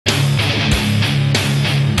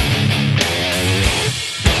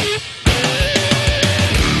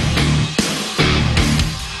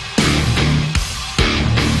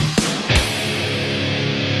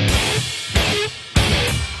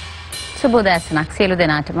සුබෝදෑසනක් සියලු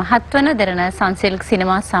දෙනාටම. 7 වන දෙරණ සංසිල්ක්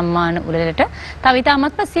සිනමා සම්මාන උළෙලට තව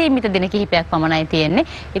ඉතාමත්ම සීමිත දින කිහිපයක් පමණයි තියෙන්නේ.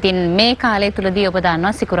 ඉතින් මේ කාලය තුලදී ඔබ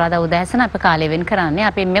දන්නවා සිකුරාදා උදෑසන අප කාලය වෙන් කරන්නේ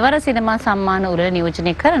අපි මෙවර සිනමා සම්මාන උළෙල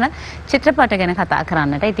නියෝජනය කරන චිත්‍රපට ගැන කතා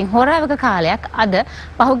කරන්නට. ඉතින් හොරාවක කාලයක් අද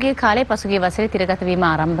පහුගිය කාලේ පසුගිය වසරේ තිරගත වීම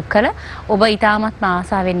ආරම්භ කළ ඔබ ඉතාමත්ම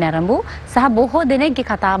ආසාවෙන් නැරඹූ සහ බොහෝ දෙනෙක්ගේ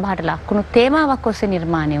කතාබහට ලක්වුණු තේමාවක් ඔස්සේ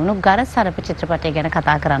නිර්මාණය වුණු ගරසරප චිත්‍රපටය ගැන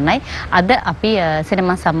කතා කරන්නයි අද අපි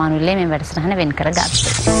සිනමා සම්මාන උළෙලේ මේ වැඩසටහන වෙන්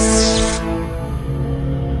කරගත්තේ.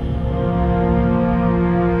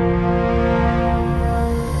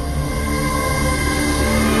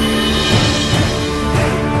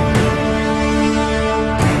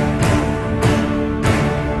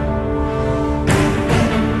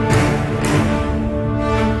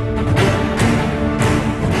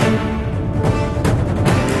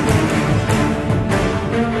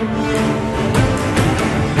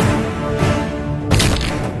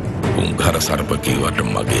 සර්පකීවට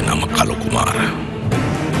මගේ නම කළු කුමාර.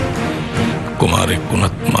 කුමාරෙක්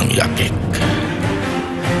වුණත් මං යකෙක්.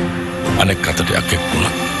 අනෙක් අතට යකෙක්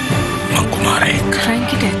වුණත් මං කුමාරයෙක්.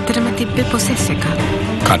 ෆ්‍රැන්කිට ඇත්තටම තිබ්බේ පොසෙස් එකක්.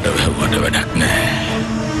 කඩ වැහුවට වැඩක් නෑ.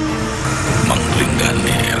 මං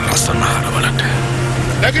රිංගන්නේ රසනාරවලට.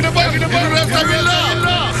 නැගිට බා රසවිල්ලා.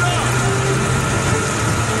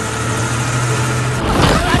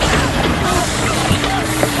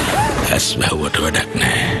 ඇස් වැහුවට වැඩක්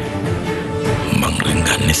නෑ. මං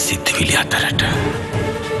රිංගන්නේ සිතිවිලි අතරට.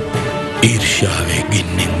 ඊර්ෂ්‍යාවේ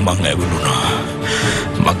ගින්නෙන් මං ඇවිලුණා.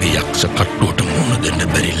 මගේ යක්ෂ කට්ටුවට මුණ දෙන්න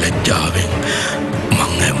බැරි ලැජ්ජාවෙන්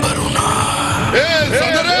මං ඇඹරුණා.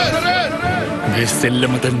 මේ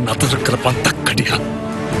සෙල්ලමද නතර කරපන් තක්කඩියා.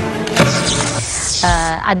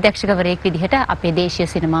 අධ්‍යක්ෂකවරයෙක් විදිහට අපේ දේශීය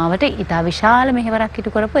සිනමාවට ඉතා විශාල මෙහෙවරක්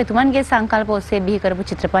ඉටු කරපු එතුමන්ගේ සංකල්ප ඔස්සේ බිහි කරපු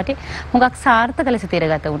චිත්‍රපටි හුඟක් සාර්ථක ලෙස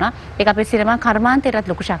තිරගත වුණා. ඒක අපේ සිනමා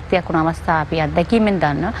කර්මාන්තයටත් ලොකු ශක්තියක් වුණ අවස්ථා අපි අත්දැකීමෙන්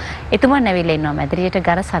දන්නවා. එතුමන් ඇවිල්ලා ඉන්නවා මැදිරියට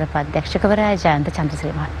ගරසරප අධ්‍යක්ෂකවරයා ජයන්ත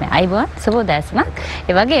චන්ද්‍රසිරි මහත්මයා. අයිබෝන් සුබෝදෑසනක්.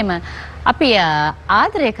 ඒ වගේම අපි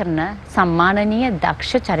ආදරය කරන සම්මානනීය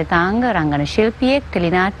දක්ෂ චරිතාංග රංගන ශිල්පියෙක්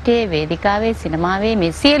ටෙලිනාට්‍යයේ වේදිකාවේ සිනමාවේ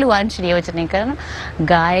මේ සියලු අංශ නියෝජනය කරන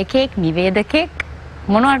ගායකයෙක් නිවේදකයෙක්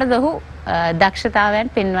මොනවටද ඔහු දක්ෂතාවයන්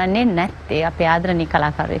පෙන්වන්නේ නැත්තේ අපේ ආදරණීය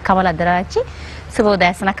කලාකාරයෙක් කමල අදරාච්චි.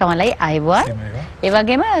 සුබෝදෑසනක් කමලයි අයිබෝන්. ඒ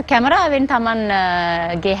වගේම කැමරාවෙන්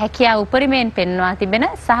තමන්ගේ හැකියාව උපරිමයෙන් පෙන්වා තිබෙන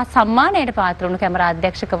සහ සම්මානයට පාත්‍ර වුණු කැමරා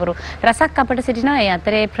අධ්‍යක්ෂකවරු රසක් අපට සිටිනවා. ඒ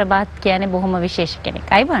අතරේ ප්‍රභාත් කියන්නේ බොහොම විශේෂ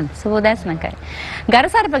කෙනෙක්. අයිබෝන් සුබෝදෑසනකයි.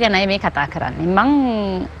 ගරසර්ප ගැනයි මේ කතා කරන්නේ. මං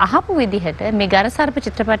අහපු විදිහට මේ ගරසර්ප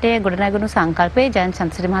චිත්‍රපටයේ ගොඩනැගුණු සංකල්පයේ ජයන්ත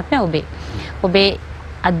චන්ද්‍රසිරි මහත්මයා ඔබේ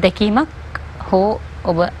අත්දැකීමක් හෝ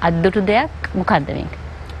ඔබ අද්දුටු දෙයක් මොකද්ද මේක?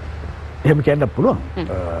 එහෙම කියන්න පුළුවන්.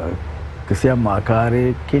 කිසියම්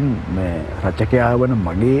ආකාරයකින් මේ රචකයා වන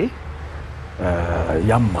මගේ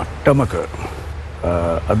යම් මට්ටමක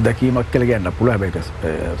අත්දැකීමක් කියලා කියන්න පුළුවන්.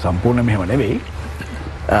 හැබැයි සම්පූර්ණ මෙහෙම නෙවෙයි.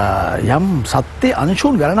 යම් සත්‍ය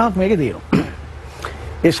අංශුන් ගණනාවක් මේකේ තියෙනවා.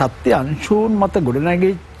 ඒ සත්‍ය අංශුන් මත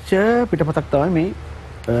ගොඩනැගිච්ච පිටපතක් තමයි මේ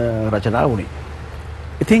රචනාව වුණේ.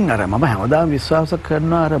 ඉතින් අර මම හැමදාම විශ්වාස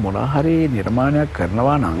කරනවා අර මොනවා හරි නිර්මාණයක්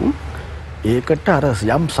කරනවා නම් ඒකට අර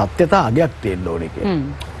යම් සත්‍යතා අගයක් තියෙන්න ඕනේ කියලා.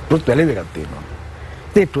 ට්‍රුත් වැලියු එකක් තියෙනවා.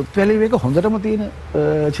 ඒ ට්‍රුත් වැලියු එක හොඳටම තියෙන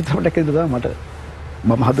චිත්‍රපටයක් විදිහට තමයි මට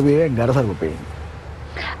මම හදුවේ ගරසර්ප පේන්නේ.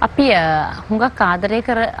 අපි හුඟක්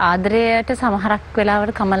ආදරයට සමහරක්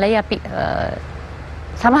වෙලාවට කමලයි අපි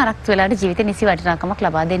සමහරක් වෙලාවට ජීවිතේ නිසි වටිනාකමක්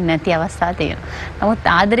ලබා දෙන්නේ නැති අවස්ථා තියෙනවා.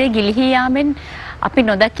 නමුත් ආදරයේ ගිලිහී යාමෙන් අපි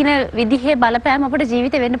නොදකින විදිහේ බලපෑම අපේ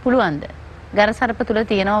ජීවිතේ වෙන්න පුළුවන්ද? ගරසර්ප තුල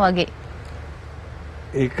තියෙනවා වගේ.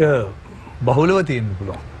 ඒක බහුලව තියෙන්න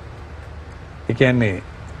පුළුවන්. ඒ කියන්නේ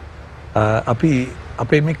අපි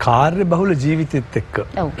අපේ මේ කාර්ය බහුල ජීවිතෙත් එක්ක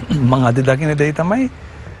මම අද දකින දේ තමයි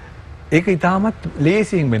ඒක ඉතාමත්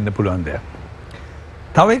ලේසියෙන් වෙන්න පුළුවන් දෙයක්.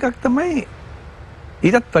 තව එකක් තමයි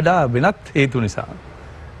ඊටත් වඩා වෙනත් හේතු නිසා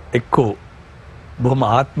එක්කෝ බොහොම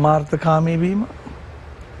ආත්මාර්ථකාමී වීම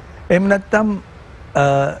එහෙම නැත්නම්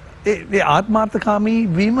ඒ ආත්මාර්ථකාමී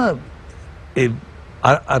වීම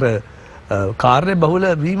අර කාර්ය බහුල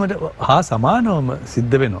වීමට හා සමානවම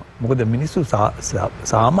සිද්ධ වෙනවා. මොකද මිනිස්සු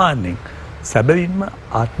සාමාන්‍යයෙන් සැබවින්ම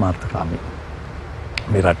ආත්මාර්ථකාමී.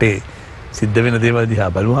 මේ රටේ සිද්ධ වෙන දේවල්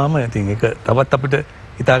දිහා බලුවාම ඉතින් ඒක තවත් අපිට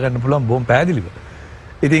හිතා ගන්න පුළුවන් බොහොම පැහැදිලිව.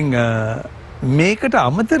 ඉතින් මේකට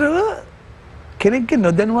අමතරව කෙනෙක්ගේ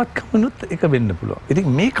නොදැනුවත්කමනුත් එක වෙන්න පුළුවන්. ඉතින්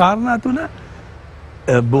මේ කාරණා තුන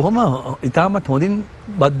බොහොම ඉතාමත් හොඳින්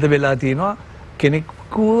බද්ධ වෙලා තියෙනවා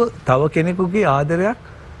කෙනෙකු තව කෙනෙකුගේ ආදරයක්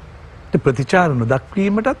ප්‍රතිචාර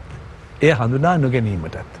නොදක්වීමටත් එය හඳුනා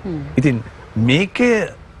නොගැනීමටත්. ඉතින්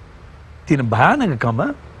මේකේ තියෙන භයානකකම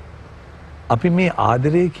අපි මේ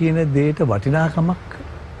ආදරය කියන දෙයට වටිනාකමක්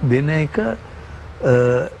දෙන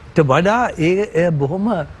එකට වඩා ඒ බොහොම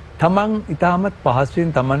තමන් ඉතාමත්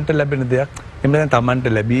පහසුවෙන් තමන්ට ලැබෙන දෙයක් එහෙම නැත්නම්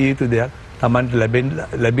තමන්ට ලැබිය යුතු දෙයක් තමන්ට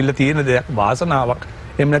ලැබිලා තියෙන දෙයක් වාසනාවක්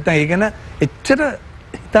එහෙම නැත්නම් ඒ ගැන එච්චර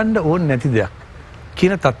හිතන්න ඕනේ නැති දෙයක්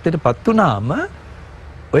කියන தත්ත්වයටපත් වුණාම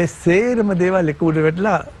ඔය සේරම දේවල් එකට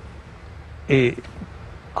වැටලා ඒ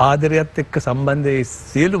ආදරයත් එක්ක සම්බන්ධයේ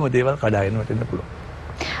සියලුම දේවල් කඩාගෙන වැටෙන්න පුළුවන්.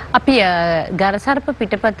 අපි ගරසර්ප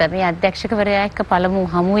පිටපත මේ අධ්‍යක්ෂකවරයා එක්ක පළමු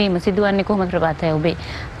හමුවීම සිදුවන්නේ කොහොමද ප්‍රභාතය ඔබේ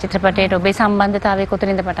චිත්‍රපටයට ඔබේ සම්බන්ධතාවය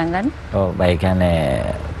කොතනින්ද පටන් ගන්නේ? ඔව් ඒ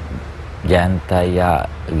කියන්නේ ජයන්ත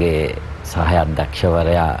අයියාගේ සහය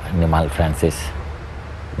අධ්‍යක්ෂකවරයා නිමල් ෆ්‍රැන්සිස්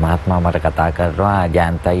මහත්මයා මට කතා කරනවා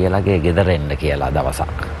ජයන්ත අයියාගේ ගෙදර එන්න කියලා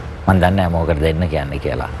දවසක්. මම දන්නේ නැහැ මොකටද එන්න කියන්නේ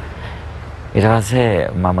කියලා. ඊට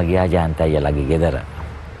පස්සේ මම ගියා ජයන්ත අයියාගේ ගෙදර.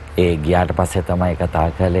 ඒ ගියාට පස්සේ තමයි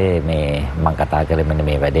කතා කළේ මේ මම කතා කරේ මෙන්න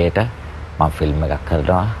මේ වැඩේට මම ෆිල්ම් එකක්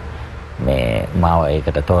කරනවා මේ මාව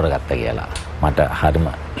ඒකට තෝරගත්තා කියලා. මට හරිම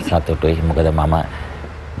සතුටුයි මොකද මම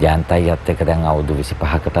ජයන්ත අයියත් එක්ක දැන් අවුරුදු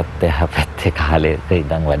 25කටත් එහා පැත්තේ කාලෙක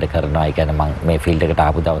ඉඳන් වැඩ කරනවා. ඒ කියන්නේ මම මේ ෆීල්ඩ් එකට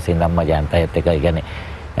ආපු දවසේ ඉඳන්ම ජයන්ත අයියත් එක්ක ඒ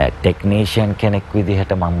කියන්නේ ටෙක්නීෂියන් කෙනෙක්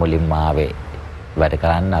විදිහට මම මුලින්ම ආවේ වැඩ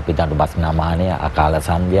කරන්න. අපි දඬු බස් නමානය අකාල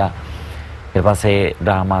සන්ධ්‍යා ඊට පස්සේ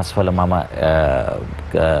ඩ්‍රාමාස් වල මම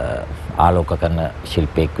ආලෝක කරන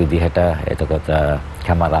ශිල්පියෙක් විදිහට එතකොට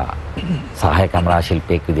කැමරා සහාය කැමරා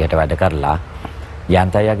ශිල්පියෙක් විදිහට වැඩ කරලා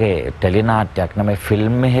යන්තයගේ ටෙලිනාට්‍යයක් නෙමෙයි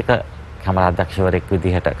ෆිල්ම් එකක කැමරා අධ්‍යක්ෂවරයෙක්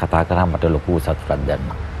විදිහට කතා කරා මට ලොකු සතුටක්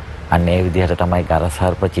දැනුණා. අන්න ඒ විදිහට තමයි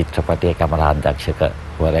ගරසර්ප චිත්‍රපටයේ කැමරා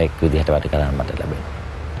අධ්‍යක්ෂකවරයෙක් විදිහට වැඩ කරන්න මට ලැබෙන්නේ.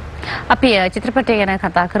 අපි චිත්‍රපටය ගැන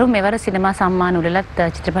කතා කරමු. මෙවර සිනමා සම්මාන උළෙලත්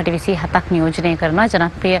චිත්‍රපට 27ක් නියෝජනය කරනවා.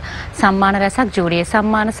 ජනප්‍රිය සම්මාන රැසක් ජූරියේ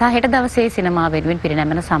සම්මාන සහ හෙට දවසේ සිනමා වෙනුවෙන්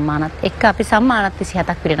පිරිනැමෙන සම්මානත් එක්ක අපි සම්මානත්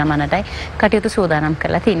 27ක් පිරිනමන්නටයි කටයුතු සූදානම්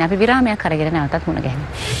කරලා තියෙනවා. අපි විරාමයක් අරගෙන නැවතත් මුණ ගැහෙමු.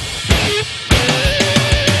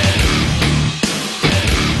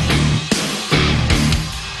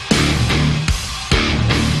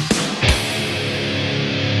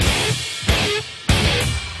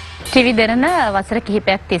 ටීවී දෙරණ වසර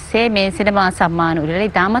කිහිපයක් තිස්සේ මේ සිනමා සම්මාන උළෙල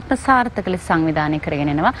ඉතාමත්ම සාර්ථක ලෙස සංවිධානය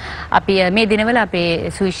කරගෙන එනවා. අපි මේ දිනවල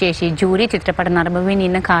අපේ සුවිශේෂී ජූරි චිත්‍රපට නරඹමින්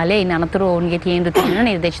ඉන්න කාලේ ඉන්න අනතුරු ඔවුන්ගේ තීන්දුව තියෙන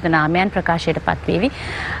නිර්දේශිත නාමයන් ප්‍රකාශයට පත්වේවි.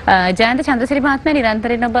 ජයන්ත චන්ද්‍රසිරි මහත්මයා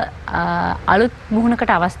නිරන්තරයෙන් ඔබ අලුත්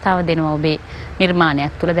මුහුණකට අවස්ථාව දෙනවා ඔබේ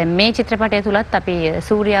නිර්මාණයක් තුළ. දැන් මේ චිත්‍රපටය තුලත් අපි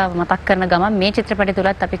සූර්යාව මතක් කරන ගමන් මේ චිත්‍රපටය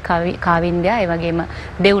තුලත් අපි කාවින්දයා ඒ වගේම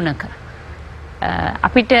දෙවුනක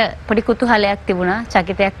අපිට පොඩි කුතුහලයක් තිබුණා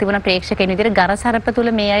චකිතයක් තිබුණා ප්‍රේක්ෂකයන් විදිහට ගරසරප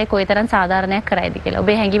තුල මේ අය කොයිතරම් සාධාරණයක් කරයිද කියලා.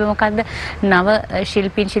 ඔබේ හැඟීම මොකද්ද? නව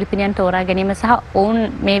ශිල්පීන් තෝරා ගැනීම සහ ඔවුන්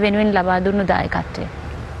මේ වෙනුවෙන් ලබා දුන්නු දායකත්වය.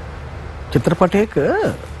 චිත්‍රපටයක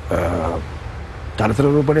චරිත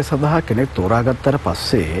රූපණය සඳහා කෙනෙක් තෝරාගත්තට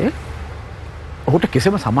පස්සේ ඔහුට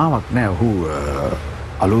කිසිම සමාවක් නැහැ. ඔහු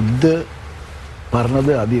අලුත්ද පරණද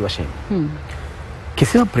ආදී වශයෙන්.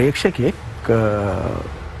 කිසිම ප්‍රේක්ෂකයෙක්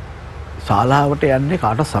ශාලාවට යන්නේ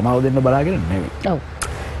කාට සමාව දෙන්න බලාගෙන නෙවෙයි. ඔව්.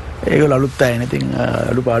 ඒගොල්ලෝ අලුත් අය නැතිනම්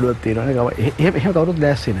අඩුපාඩුවක් තියෙනවනේ. එහෙම කවුරුත්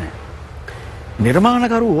දැස්සේ නැහැ.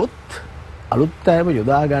 නිර්මාණකරුවොත් අලුත් අයම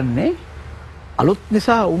යොදාගන්නේ අලුත්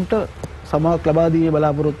නිසා උන්ට සමාවක් ලබා දීමේ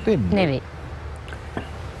බලාපොරොත්තු වෙන්නේ නෙවෙයි.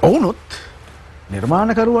 ඔවුනොත්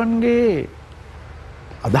නිර්මාණකරුවන්ගේ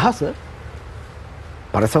අදහස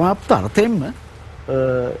පරිසමාප්ත අර්ථයෙන්ම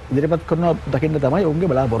ඉදිරිපත් කරනවා දකින්න තමයි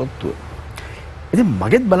ඔවුන්ගේ බලාපොරොත්තුව. ඉතින්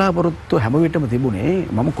මගේත් බලාපොරොත්තු හැම විටම තිබුණේ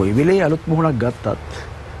මම කොයි වෙලේ අලුත් මුහුණක් ගත්තත්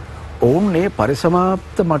ඔවුන් මේ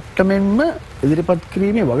පරිසමාප්ත මට්ටමෙන්ම ඉදිරිපත්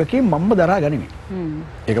කිරීමේ වගකීම මම දරා ගනිමි.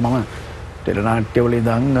 ඒක මම ටෙලිනාට්‍යවල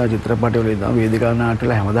ඉඳන් චිත්‍රපටවල ඉඳන් වේදිකා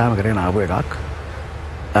නාට්‍යවල හැමදාම කරගෙන ආපු එකක්.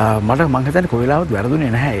 මට මං හිතන්නේ කොයි වෙලාවත්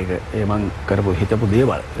වැරදුනේ නැහැ ඒක. ඒ මං කරපු හිතපු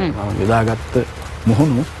දේවල්. මම යොදාගත්ත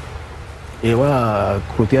මුහුණු ඒවා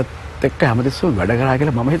කෘතියත් එක්ක හැමතිස්සෙම වැඩ කරා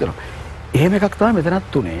කියලා මම හිතනවා. එහෙම එකක් තමයි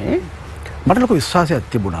මෙතනත් උනේ. මට ලොකු විශ්වාසයක්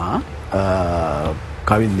තිබුණා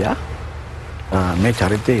කවින්දයා මේ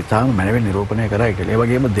චරිතය ඉතාම මැනවින් නිරූපණය කරයි කියලා. ඒ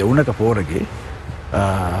වගේම දෙවුනක පෝරගේ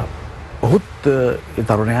ඔහුත්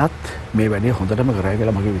තරුණයාත් මේ වැඩේ හොඳටම කරයි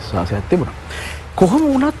කියලා මගේ විශ්වාසයක් තිබුණා. කොහොම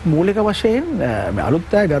වුණත් මූලික වශයෙන් මේ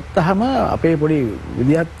අලුත් අය ගත්තාම අපේ පොඩි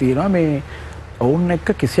විදියක් තියෙනවා මේ ඔවුන්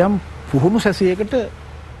එක්ක කිසියම් පුහුණු සැසියකට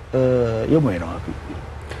යොමු වෙනවා අපි.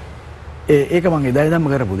 ඒක මම එදා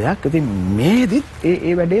ඉඳන්ම කරපු දෙයක්. ඉතින් මේදිත්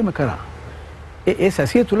ඒ වැඩේම කරා. ඒ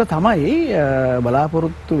සැසිය තුල තමයි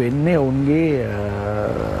බලාපොරොත්තු වෙන්නේ ඔවුන්ගේ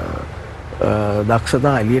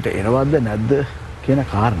දක්ෂතා එළියට එනවද නැද්ද කියන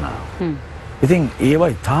කාරණාව. ඉතින් ඒවා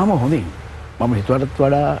ඉතාම හොඳින් මම හිතුවටත්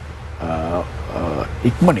වඩා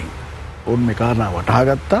ඉක්මනින් ඔවුන් මේ කාරණාව වටහා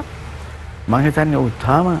ගත්තා. මම හිතන්නේ ඔවුන්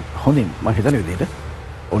ඉතාම හොඳින් මම හිතන විදිහට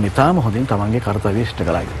ඔවුන් ඉතාම හොඳින් තමන්ගේ කර්තව්‍ය ඉෂ්ට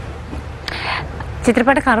කළා කියලා.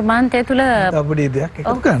 චිත්‍රපට කර්මාන්තය තුල අපිට දෙයක්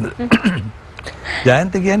එකතු කරන්න.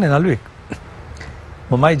 ජයන්ත කියන්නේ නළුවෙක්.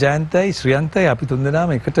 මමයි ජයන්තයි ශ්‍රියන්තයි අපි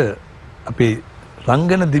තුන්දෙනාම එකට අපේ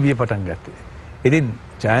රංගන දිවිය පටන් ගත්තේ. ඉතින්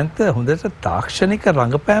ජයන්ත හොඳට තාක්ෂණික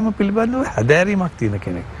රංගපෑම පිළිබඳව හැදෑරීමක් තියෙන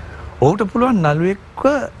කෙනෙක්. ඔහුට පුළුවන් නළුවෙක්ව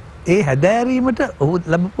ඒ හැදෑරීමට ඔහු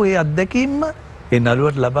ලැබපු ඒ අත්දැකීම ඒ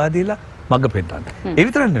නළුවට ලබා දීලා මඟ පෙන්නන්න. ඒ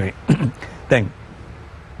විතරක් නෙවෙයි. දැන්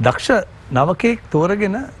දක්ෂ නවකෙක්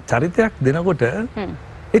තෝරගෙන චරිතයක් දෙනකොට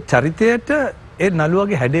ඒ චරිතයට ඒ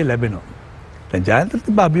නළුවගේ හැඩේ ලැබෙනවා. දැන් ජයන්තට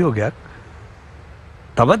තිබ්බ අභියෝගයක්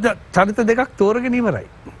තවත් චරිත දෙකක් තෝරගෙන ඉවරයි.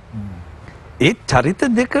 ඒ චරිත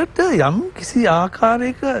දෙකට යම් කිසි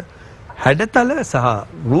ආකාරයක හැඩතල සහ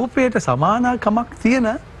රූපයට සමානකමක් තියෙන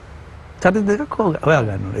චරිත දෙකක් හොයා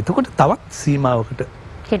ගන්න ඕනේ. එතකොට තවත් සීමාවකට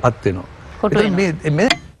පත් වෙනවා. මේ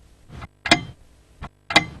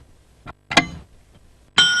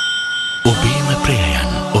ඔබේම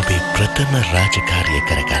ප්‍රියයන් ඔබේ ප්‍රථම රාජකාරිය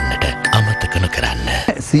කරගන්නට අමතක නොකරන්න.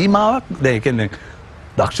 සීමාවක් දැන් ඒ කියන්නේ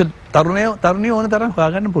දක්ෂ තරුණිය ඕන තරම්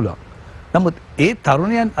හොයාගන්න පුළුවන්. නමුත් ඒ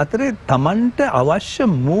තරුණයන් අතරේ Tamanට අවශ්‍ය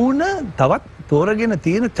මූණ තවත් තෝරගෙන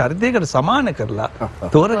තියෙන චරිතයකට සමාන කරලා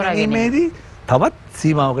තෝරගැනීමේදී තවත්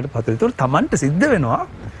සීමාවකට පත් වෙනවා. ඒතකොට Tamanට සිද්ධ වෙනවා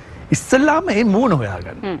ඉස්සල්ලාම මේ මූණ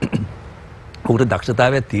හොයාගන්න. උකට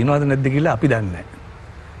දක්ෂතාවයක් තියෙනවද නැද්ද කියලා අපි දන්නේ නැහැ.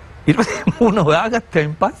 ඊට පස්සේ මූණ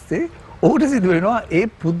හොයාගත්තයින් පස්සේ උකට සිද්ධ වෙනවා ඒ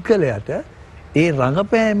පුද්ගලයාට ඒ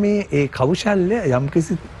රංගපෑමේ ඒ කෞශල්‍ය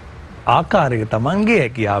යම්කිසි ආකාරයක Tamanගේ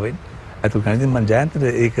හැකියාවෙන් අතුල් කරන ඉතින් මම ජයන්තට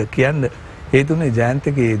ඒක කියන්න හේතුනේ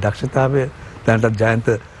ජයන්තගේ දක්ෂතාවය දැනටත් ජයන්ත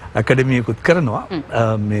ඇකඩමියකුත් කරනවා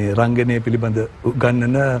මේ රංගනය පිළිබඳ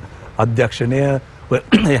උගන්වන අධ්‍යක්ෂණය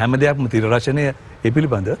හැම දෙයක්ම තිර රචනය ඒ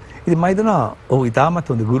පිළිබඳ. ඉතින් මම හිතනවා ඔහු ඉතාමත්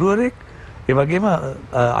හොඳ ගුරුවරයෙක්. ඒ වගේම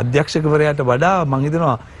අධ්‍යක්ෂකවරයාට වඩා මම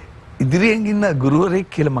හිතනවා ඉදිරියෙන් ඉන්න ගුරුවරයෙක්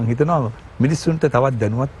කියලා මම හිතනවා මිනිස්සුන්ට තවත්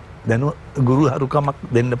දැනුවත් ගුරුහරුකමක්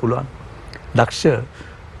දෙන්න පුළුවන්. දක්ෂ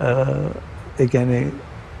ඒ කියන්නේ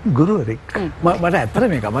ගුරුවරෙක්. මට ඇත්තට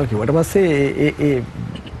මේ කමල් කිව්වට පස්සේ ඒ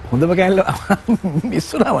හොඳම කැලල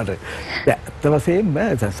මිස්සුනා මට. ඇත්ත වශයෙන්ම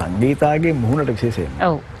සංගීතාගේ මුහුණට විශේෂයෙන්ම.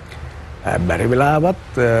 ඔව්. බැරි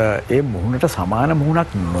වෙලාවත් ඒ මුහුණට සමාන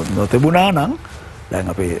මුහුණක් නොතිබුණා නම් දැන්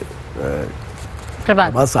අපේ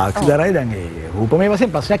ප්‍රභාත් සාක්ෂිදාරයි දැන් ඒ රූපමය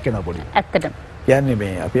වශයෙන් ප්‍රශ්නයක් එනවා පොඩි. ඇත්තටම. කියන්නේ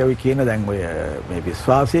මේ අපි කියන දැන් ඔය මේ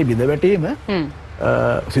විශ්වාසයේ බිඳ වැටීම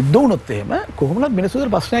සිද්ධ වුණොත් එහෙම කොහොමවත්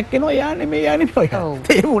මිනිස්සුන්ට ප්‍රශ්නයක් එනවා යාන්නේ මේ යාන්නේ ඔය.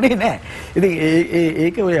 ඒ වුණේ නැහැ. ඉතින්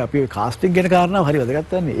ඒක ඔය අපි කාස්ටිං ගැන කාරණාව හරි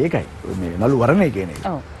වැදගත් වෙන්නේ ඒකයි. මේ නළු වරණය කියන එක.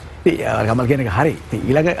 ඔව්. ඉතින් අර කමල් කියන එක හරි. ඉතින්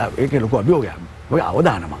ඊළඟ ඒකේ ලොකු අභියෝගයක්. ඔය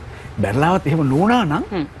අවදානම. බැරලාවත් එහෙම නුණා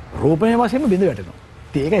නම් රූපමය වශයෙන්ම බිඳ වැටෙනවා.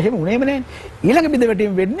 ඉතින් ඒක එහෙම උනේම නැහැ. ඊළඟ බිඳ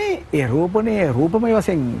වැටීම වෙන්නේ ඒ රූපමය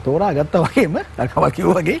වශයෙන් තෝරා ගත්තා වගේම අර කමල්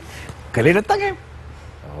කිව්වා වගේ කලේ නැත්තම් එහෙම.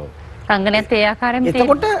 රංගනයත් ඒ ආකාරයෙන්ම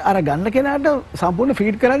එතකොට අර ගන්න කෙනාට සම්පූර්ණ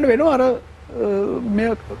ෆීඩ් කරන්න වෙනවා අර මේ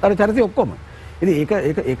අර චරිතය ඔක්කොම. ඉතින්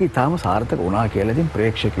ඒක ඊටාම සාර්ථක වුණා කියලා ඉතින්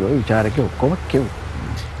ප්‍රේක්ෂකයෝ විචාරකයෝ ඔක්කොම කිව්වා.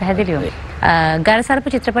 පැහැදිලිව. ගරසර්ප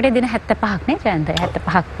චිත්‍රපටයේ දින 75ක් නේ ජයන්ත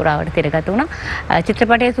 75ක් පුරාවට තිරගත වුණා.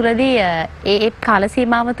 චිත්‍රපටය තුලදී ඒ කාල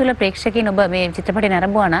සීමාව තුල ප්‍රේක්ෂකයන් ඔබ මේ චිත්‍රපටය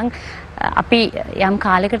නරඹුවා නම් අපි යම්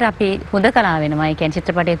කාලයකට අපි හොඳ කලා වෙනවා. ඒ කියන්නේ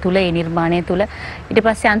චිත්‍රපටය තුල ඒ නිර්මාණය තුල ඊට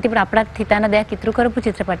පස්සේ අන්තිමට අපට හිතන දෙයක් ඉතුරු කරපු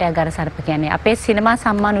චිත්‍රපටයක් ගරසර්ප කියන්නේ. අපේ සිනමා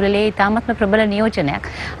සම්මාන උළෙලේ ඉතාමත්ම ප්‍රබල නියෝජනයක්.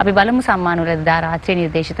 අපි බලමු සම්මාන උළෙලදා රාත්‍රී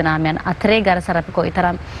නිර්දේශිත නාමයන් අතරේ ගරසර්ප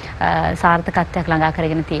කොයිතරම් සාර්ථකත්වයක් ළඟා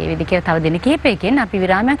කරගෙන තියෙවිද කියලා තව දින කිහිපයකින් අපි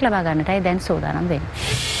විරාමයක් ලබා ගන්නටයි දැන් සූදානම් වෙන්නේ.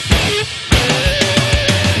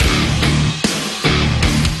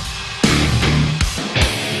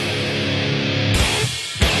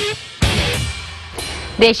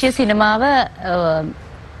 දේශීය සිනමාව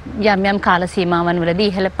යම් යම් කාල සීමාවන් වලදී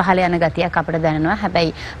ඉහළ පහළ යන ගතියක් අපිට දැනෙනවා.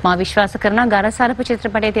 හැබැයි මා විශ්වාස කරනවා ගරසර්ප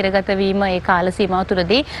චිත්‍රපටයේ තිරගත වීම ඒ කාල සීමාව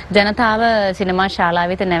තුළදී ජනතාව සිනමා ශාලා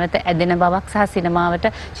වෙත නැවත ඇදෙන බවක් සහ සිනමාවට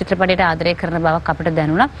චිත්‍රපටයට ආදරය කරන බවක් අපිට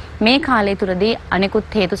දැනුණා. මේ කාලය තුළදී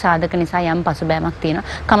අනෙකුත් හේතු සාධක නිසා යම් පසුබෑමක් තියෙනවා.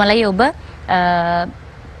 කමලයි ඔබ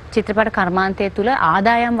චිත්‍රපට කර්මාන්තය තුළ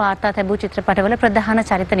ආදායම් වාර්තා ලැබූ චිත්‍රපටවල ප්‍රධාන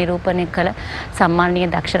චරිත නිරූපණය කළ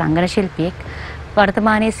සම්මානීය දක්ෂ රංගන ශිල්පියෙක්.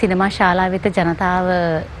 වර්තමානයේ සිනමා ශාලා වෙත ජනතාව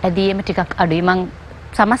ඇදීම ටිකක් අඩුයි. මං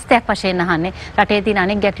සමස්තයක් වශයෙන් අහන්නේ රටේ තියෙන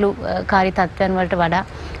අනෙක් ගැටලුකාරී තත්ත්වයන් වලට වඩා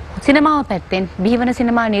සිනමාව පැත්තෙන් බිහිවන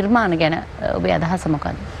සිනමා නිර්මාණ ගැන ඔබේ අදහස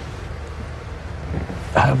මොකක්ද?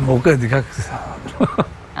 මොකද ටිකක්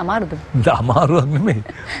අමාරුද? අමාරුවක් නෙමෙයි.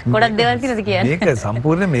 ගොඩක් දේවල් තියෙනද කියන්නේ? මේක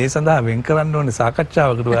සම්පූර්ණ මේ සඳහා වෙන් කරන්න ඕනේ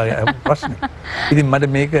සාකච්ඡාවකට ප්‍රශ්න. ඉතින්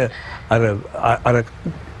මට මේක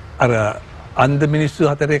අර අන්ධ මිනිස්සු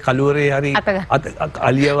හතරේ කළුවරේ හරි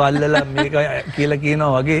අලියව අල්ලලා මේක කියලා කියනවා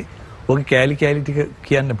වගේ ඔගේ කෑලි ටික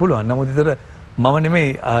කියන්න පුළුවන්. නමුත් ඒතර මම නෙමෙයි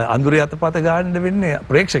අඳුරේ අතපත ගන්න වෙන්නේ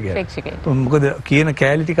ප්‍රේක්ෂකයාට. මොකද කියන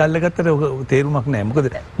කෑලි ටික අල්ලගත්තට තේරුමක් නැහැ. මොකද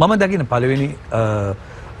මම දකින පළවෙනි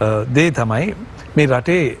දේ තමයි මේ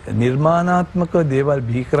රටේ නිර්මාණාත්මක දේවල්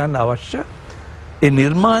බිහි කරන්න අවශ්‍ය ඒ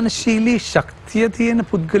නිර්මාණශීලී ශක්තිය තියෙන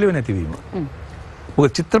පුද්ගලයෝ නැතිවීම.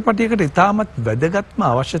 මොකද චිත්‍රපටයකට ඉතාමත් වැදගත්ම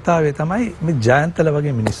අවශ්‍යතාවය තමයි මේ ජයන්තල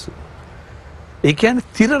වගේ මිනිස්සු. ඒ කියන්නේ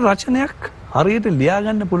තිර රචනයක් හරියට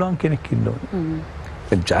ලියාගන්න පුළුවන් කෙනෙක් ඉන්න ඕනේ.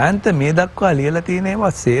 ජයන්ත මේ දක්වා ලියලා තියෙන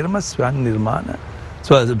ඒවා සේරම ස්වයං නිර්මාණ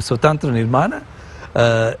ස්වතන්ත්‍ර නිර්මාණ.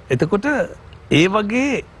 එතකොට ඒ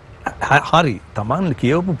වගේ හරි තමන්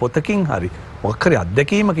කියවපු පොතකින් හරි මොකක් හරි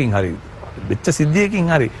අත්දැකීමකින් හරි වෙච්ච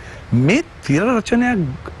සිද්ධියකින් හරි මේ තිර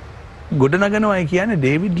රචනයක් ගොඩනගනවායි කියන්නේ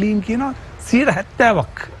ඩේවිඩ් ලීන් කියනවා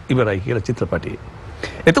 70%ක් ඉවරයි කියලා චිත්‍රපටයේ.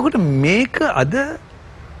 එතකොට මේක අද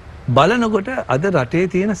බලනකොට අද රටේ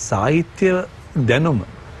තියෙන සාහිත්‍ය දැනුම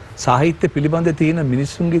සාහිත්‍ය පිළිබඳ තියෙන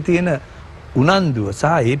මිනිස්සුන්ගේ තියෙන උනන්දුව සහ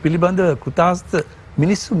ඒ පිළිබඳ කෘතාස්ත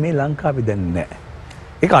මිනිස්සු මේ ලංකාවේ දැන් නැහැ.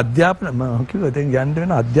 ඒක අධ්‍යාපන මම කිව්වා දැන් යන්න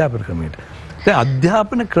වෙන අධ්‍යාපන ක්‍රමයට. දැන්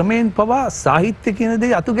අධ්‍යාපන ක්‍රමයෙන් පවා සාහිත්‍ය කියන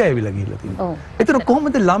දේ අතු ගෑවිලා ගිහිල්ලා තියෙනවා. ඒතර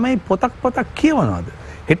කොහොමද ළමයි පොතක් කියවනවද?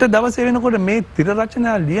 හෙට දවසේ වෙනකොට මේ තිර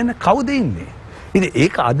රචනා ලියන කවුද ඉන්නේ? ඉතින්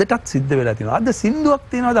ඒක අදටත් සිද්ධ වෙලා තියෙනවා. අද සින්දුවක්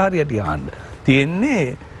තියනවාද හරියට යහන්න? තියෙන්නේ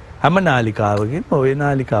හැම නාලිකාවකින් ඔය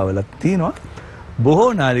නාලිකාවලක් තියෙනවා.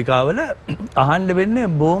 බොහෝ නාලිකාවල අහන්න වෙන්නේ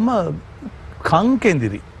බොහොම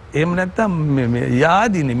කංකෙන්දිරි. එහෙම නැත්නම් මේ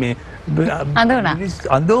යාදිනේ මේ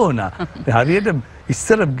අඳෝනා. හරියට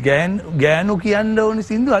ඉස්සර ගෑනු කියන්න ඕනේ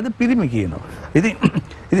සින්දු අද පිරිමි කියනවා.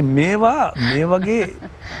 ඉතින් මේ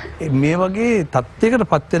වගේ තත්යකට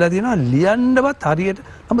පත් වෙලා තියෙනවා ලියන්නවත් හරියට.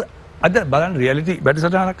 අද බලන්න රියැලිටි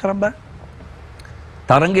වැඩසටහනක් කරන් බලන්න.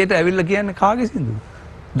 තරංගයට ඇවිල්ලා කියන්නේ කාගේ සින්දුද?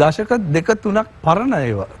 දශක 2-3ක් පරණ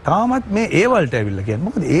ඒවා. තාමත් මේ ඒ වලට ඇවිල්ලා කියන්නේ.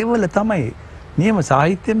 මොකද ඒ වල තමයි නියම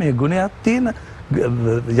සාහිත්‍යමය ගුණයක් තියෙන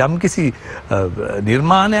යම්කිසි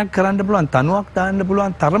නිර්මාණයක් කරන්න පුළුවන් තනුවක් දාන්න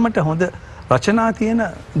පුළුවන් තරමට හොඳ රචනා තියෙන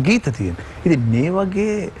ගීත තියෙන. ඉතින් මේ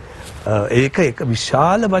වගේ ඒක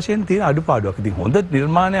විශාල වශයෙන් තියෙන අඩුපාඩුවක්. ඉතින් හොඳ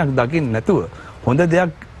නිර්මාණයක් දකින්න නැතුව හොඳ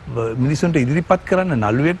දෙයක් මිනිසුන්ට ඉදිරිපත් කරන්න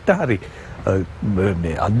නළුවෙක්ට හරි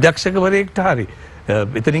මේ අධ්‍යක්ෂකවරයෙක්ට හරි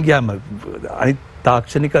එතනින් ගියාම අනිත්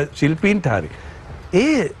තාක්ෂණික ශිල්පීන්ට හරි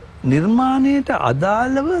ඒ නිර්මාණයට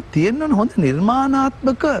අදාළව තියෙන හොඳ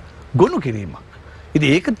නිර්මාණාත්මක ගොනු කිරීමක්. ඉතින්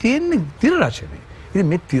ඒක තියෙන්නේ තිර රචනයේ. ඉතින්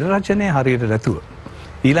මේ තිර රචනයේ හරියට නැතුව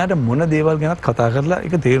ඊළාට මොන දේවල් ගැනත් කතා කරලා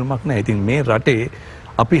ඒක තේරුමක් නැහැ. ඉතින් මේ රටේ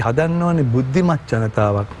අපි හදන්න ඕනේ බුද්ධිමත්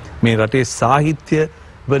ජනතාවක්. මේ රටේ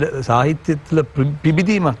සාහිත්‍ය තුළ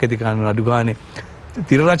පිබිදීමක් ඇති කරන අඩු ගානේ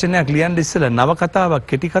තිර රචනයක් ලියන්න ඉස්සෙල්ලා නව කතාවක්,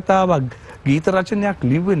 කෙටි කතාවක්, ගීත රචනයක්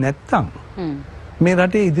ලිව්වේ නැත්තම් මේ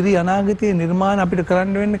රටේ ඉදිරි අනාගතයේ නිර්මාණ අපිට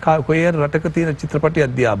කරන්න වෙන්නේ කොහේ රටක තියෙන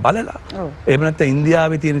චිත්‍රපටියක් දිහා බලලා. එහෙම නැත්නම්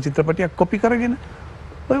ඉන්දියාවේ තියෙන චිත්‍රපටියක් කොපි කරගෙන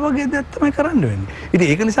ඔය වගේ දේවල් තමයි කරන්න වෙන්නේ. ඉතින්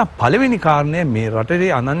ඒක නිසා පළවෙනි කාරණය මේ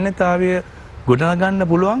රටේ අනන්‍යතාවය ගොඩනගන්න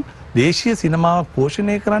පුළුවන් දේශීය සිනමාවක්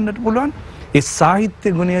පෝෂණය කරන්නට පුළුවන් ඒ සාහිත්‍ය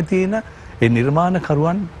ගුණය තියෙන ඒ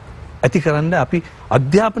නිර්මාණකරුවන් ඇති කරන්න අපි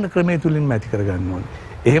අධ්‍යාපන ක්‍රමය තුලින්ම ඇති කරගන්න ඕනේ.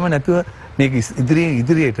 එහෙම නැතුව මේක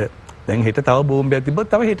ඉදිරියට දැන් හෙට තව බෝම්බයක් තිබ්බොත්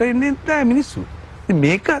තව හෙට එන්නේ නැහැ මිනිස්සු. ඉතින්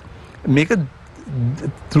මේක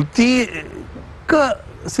තෘතීක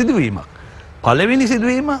සිදුවීමක්. පළවෙනි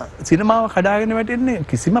සිදුවීම සිනමාව කඩාගෙන වැටෙන්නේ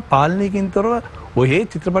කිසිම පාලනයකින් තොරව ඔහේ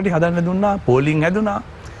චිත්‍රපටි හදන්න දුන්නා, පෝලිං හැදුනා.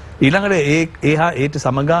 ඊළඟට ඒට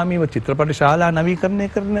සමගාමීව චිත්‍රපට ශාලා නවීකරණය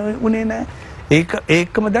කරන්න උනේ නැහැ.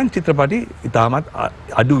 ඒකම දැන් චිත්‍රපටි ඉතාමත්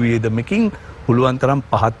අඩු වියදමකින් පුළුවන් තරම්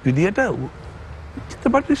පහත් විදියට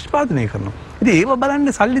චිත්‍රපට නිෂ්පාදනය කරනවා. ඉතින් ඒව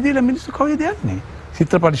බලන්න සල්ලි දීලා මිනිස්සු කවුද යන්නේ?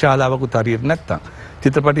 චිත්‍රපට ශාලාවකුත් හරියට නැත්තම්,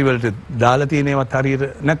 චිත්‍රපටි වලට දාලා තියෙන ඒවාත් හරියට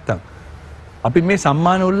නැත්තම් අපි මේ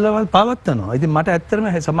සම්මාන උල්ලවල් පවත්වනවා. ඉතින් මට ඇත්තටම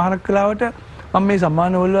සමහරක් වෙලාවට මම මේ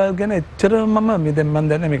සම්මාන උල්ලවල් ගැන එච්චර මම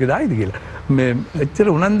දන්නේ මේක දායිද කියලා. මේ එච්චර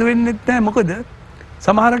උනන්දු වෙන්නේ නැහැ. මොකද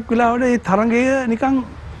සමහරක් වෙලාවට මේ තරඟය නිකන්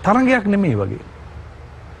තරඟයක් නෙමෙයි වගේ.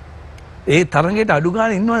 ඒ තරඟයට අඩු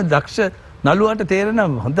ගන්න ඉන්නවනේ දක්ෂ නළුවාට තේරෙන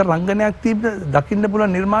හොඳ රංගනයක් තිබ්බ දකින්න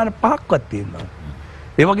පුළුවන් නිර්මාණ 5ක්වත් තියෙනවා.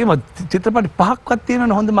 ඒ වගේම චිත්‍රපටි 5ක්වත්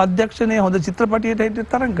තියෙනවනේ හොඳ අධ්‍යක්ෂණය හොඳ චිත්‍රපටියට හිටිය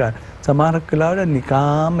තරඟ. සමහරක් වෙලාවට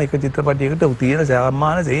නිකාම එක චිත්‍රපටියකට තියෙන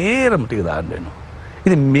සම්මාන සේරම ටික දාන්න වෙනවා.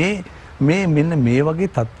 ඉතින් මෙන්න මේ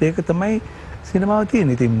වගේ තත්වයක තමයි සිනමාව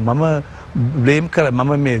තියෙන්නේ. ඉතින්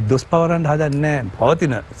මම මේ දොස් පවරන්න හදන්නේ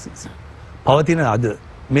නැහැ. පවතින අද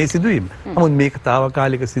මේ සිදුවීම. නමුත් මේක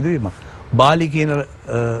తాවකාලික සිදුවීමක්. බාලි කියන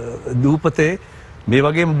දූපතේ මේ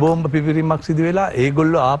වගේම බෝම්බ පිපිරීමක් සිදු වෙලා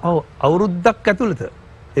ඒගොල්ලෝ ආපහු අවුරුද්දක් ඇතුළත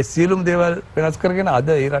ඒ සියලුම දේවල් වෙනස් කරගෙන අද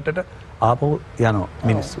ඒ රටට ආපහු යනවා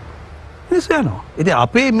මිනිස්සු. ඉතින්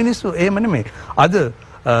අපේ මිනිස්සු එහෙම නෙමෙයි. අද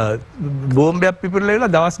බෝම්බයක් පිපිරලා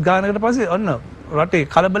ඉවරලා දවස් ගානකට පස්සේ ඔන්න රටේ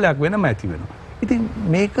කලබලයක් වෙනම ඇති වෙනවා. ඉතින්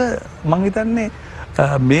මේක මං හිතන්නේ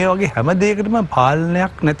මේ වගේ හැම දෙයකටම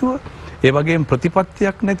පාලනයක් නැතුව ඒ වගේම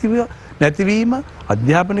ප්‍රතිපත්තියක් නැතිවීම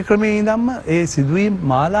අධ්‍යාපන ක්‍රමයේ ඉඳන්ම ඒ සිදුවීම්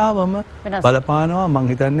මාලාවම බලපානවා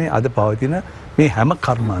මං හිතන්නේ අද පවතින මේ හැම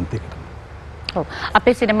කර්මාන්තයකටම. ඔව්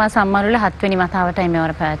අපේ සිනමා සම්මානවල 7 වෙනි වතාවටයි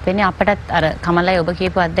මෙවර පැවැත්වෙන්නේ. අපටත් අර කමලයි ඔබ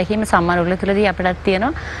කියපු අත්දැකීම සම්මානවල තුලදී අපටත්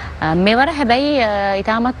තියෙනවා. මෙවර හැබැයි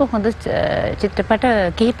ඊටාමත්ම හොඳ චිත්‍රපට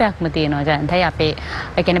කිහිපයක්ම තියෙනවා ජයන්තයි. අපේ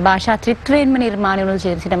ඒ කියන්නේ භාෂා ත්‍රිත්වයෙන්ම නිර්මාණය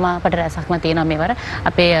වුණු සිනමා පට රසක්ම තියෙනවා මෙවර.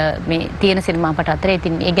 අපේ මේ තියෙන සිනමා පට අතර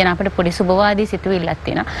ඉතින් ඒ ගැන අපිට පොඩි සුබවාදී සිතුවිල්ලක්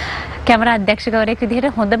තියෙනවා. කැමරා අධ්‍යක්ෂකවරයෙක්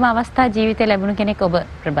විදිහට හොඳම අවස්ථා ජීවිතේ ලැබුණු කෙනෙක් ඔබ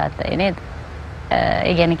ප්‍රභාතයි නේද?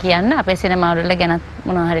 ඒ ගැන කියන්න අපේ සිනමා වල ගැන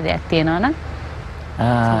මොනවා හරි දෙයක් තියෙනවා නම්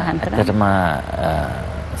ඇත්තටම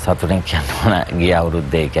සතුටින් කියන්න ඕන ගිය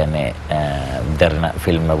අවුරුද්දේ කියන්නේ දරණ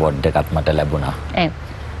ෆිල්ම් අවෝඩ් එකක් මට ලැබුණා.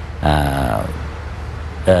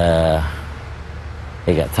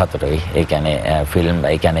 ඒක සතුටුයි. ඒ කියන්නේ ෆිල්ම්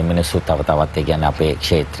ඒ කියන්නේ මිනිස්සු තව තවත් ඒ කියන්නේ අපේ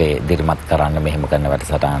ක්ෂේත්‍රයේ දිරිමත් කරන්න මෙහෙම කරන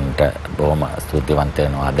වැඩසටහනට බොහොම ස්තුතිවන්ත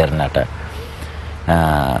වෙනවා දරණට.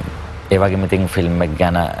 ඒ වගේම ඉතින් ෆිල්ම් එක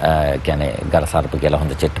ගැන කියන්නේ ගරසර්ප කියලා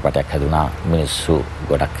හොඳ චිත්‍රපටයක් හැදුනා. මිනිස්සු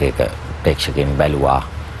ගොඩක් ඒක ප්‍රේක්ෂකයන් බැලුවා.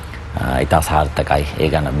 ඉතා සාර්ථකයි. ඒ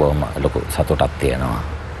ගැන බොහොම ලොකු සතුටක් තියෙනවා.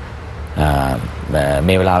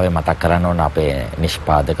 මේ වෙලාවේ මතක් කරන්න ඕන අපේ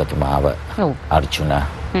නිෂ්පාදකතුමාව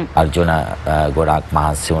අර්ජුන ගොඩාක්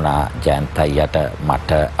මහන්සි වුණා ජයන්ත අයියට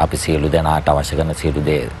මට අපි සියලු දෙනාට අවශ්‍ය කරන සියලු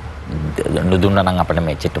දේ නුදුන්නා නම් අපිට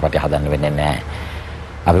මේ චිත්‍රපටය හදන්න වෙන්නේ නැහැ.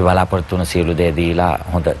 අපි බලාපොරොත්තු වුණ සියලු දේ දීලා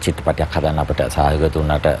හොඳ චිත්‍රපටයක් හදන්න අපිට සහයෝගය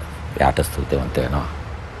දුන්නට යාට ස්තුතිවන්ත වෙනවා.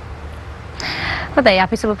 හොඳයි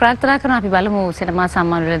අපි සුබ ප්‍රාර්ථනා කරනවා. අපි බලමු සිනමා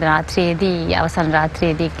සම්මාන වල රාත්‍රියේදී අවසන්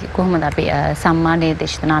රාත්‍රියේදී කොහොමද අපි සම්මානයේ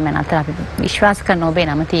දේශනාවෙන් අතර අපි විශ්වාස කරන ඔබේ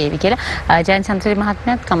නම තියේවි කියලා. ජයන් චන්ද්‍රි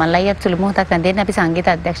මහත්මයාත් කමල් අයියත් සුළු මොහොතක් රැඳෙන්න අපි සංගීත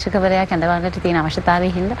අධ්‍යක්ෂකවරයා කැඳවන්නට තියෙන අවශ්‍යතාවය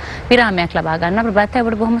හින්දා විරාමයක් ලබා ගන්නවා. ප්‍රභාත්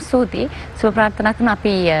ඔබට බොහොම ස්තුතියි. සුබ ප්‍රාර්ථනා කරනවා.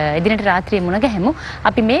 අපි එදිනට රාත්‍රියේ මුණ ගැහෙමු.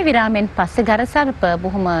 අපි මේ විරාමයෙන් පස්සේ ගරසර්ප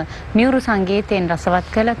බොහොම මියුරු සංගීතයෙන්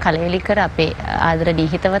රසවත් කළ කලෙලි කර අපේ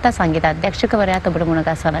ආදරණීය හිතවත සංගීත අධ්‍යක්ෂකවරයාත් ඔබට මුණ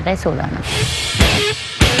ගැසවන්නටයි සූදානම්.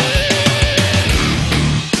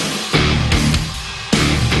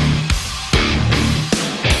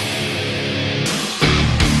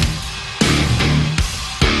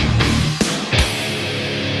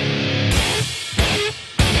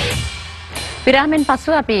 විරාමෙන්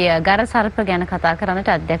පසු අපි ගරසර්ප ගැන කතා කරන්නට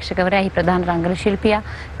අධ්‍යක්ෂකවරයා ප්‍රධාන රංගන ශිල්පියා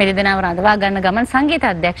මෙරිදෙනාව රඳවා ගන්න ගමන් සංගීත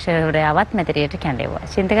අධ්‍යක්ෂකවරයාවත් මෙතරියට කැඳෙවුවා.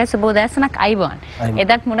 චින්තකයි සුබෝදෑසනක් අයිබෝන්.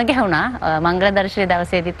 එදත් මුණ ගැහුණා මංගල දර්ශනයේ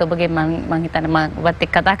දවසේදීත් ඔබගේ මං හිතන්නේ මම ඔබත්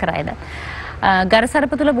එක්ක කතා කරා එදා.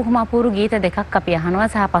 ගරසර්ප තුල බොහොම අපූර්ව ගීත දෙකක් අපි අහනවා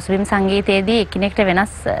සහ පසුබිම් සංගීතයේදී එකිනෙකට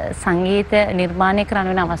වෙනස් සංගීත නිර්මාණය කරන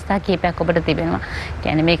වෙන අවස්ථා කිහිපයක් ඔබට තිබෙනවා.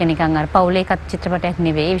 කියන්නේ මේක නිකන් අර පවුලේ එකක් චිත්‍රපටයක්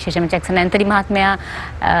නෙවෙයි. විශේෂයෙන්ම ජැක්සන් ඇන්තනි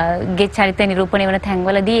මහත්මයාගේ චරිතය නිරූපණය වෙන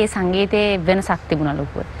තැන්වලදී ඒ සංගීතයේ වෙනසක් තිබුණා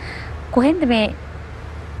ලොකුව. කොහෙන්ද මේ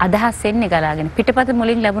අදහස් එන්නේ ගලාගෙන? පිටපත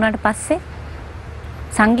මුලින් ලැබුණාට පස්සේ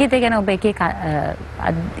සංගීතය ගැන ඔබ එක එක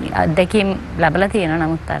අත්දැකීම් ලැබලා තියෙනවා.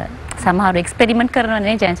 නමුත් අර සමහර එක්ස්පෙරිමන්ට් කරනවා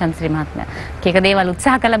නේ ජයන් චන්ද්‍රි මහත්මයා. කීක දේවල්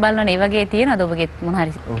උත්සාහ කළ බලනවා. ඒ වගේ තියෙනවද ඔබගේ මොන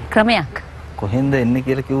හරි ක්‍රමයක්? කොහෙන්ද එන්නේ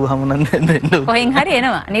කියලා කිව්වහම නම් එන්න. කොහෙන් හරි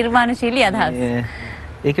එනවා. නිර්මාණශීලී අදහස්.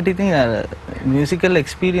 ඒකට ඉතින් අර මියුසිකල්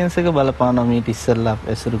එක්ස්පීරියන්ස් එක බලපානවා මීට ඉස්සෙල්ලා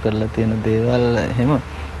ඇසුරු කරලා තියෙන දේවල් එහෙම.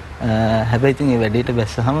 හැබැයි ඉතින් මේ වැඩේට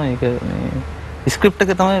බැස්සහම ඒක මේ ස්ක්‍රිප්ට්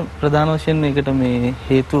එක තමයි ප්‍රධාන වශයෙන් මේකට මේ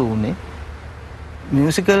හේතුව වුනේ.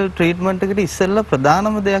 මියුසිකල් ට්‍රීට්මන්ට් එකට ඉස්සෙල්ලා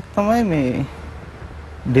ප්‍රධානම දෙයක් තමයි මේ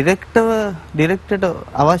ඩිරෙක්ටර්ට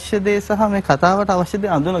අවශ්‍ය දේ සහ මේ කතාවට අවශ්‍ය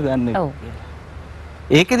දේ අඳුනගන්න එක.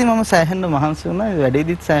 ඒකෙදි මම සෑහෙන්න මහන්සි වුණා. ඒ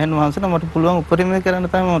වැඩේදිත් සෑහෙන්න මහන්සි වුණා. මට පුළුවන් උපරිමය කරන්න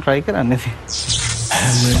තමයි මම try කරන්නේ.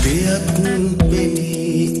 හැම දෙයක්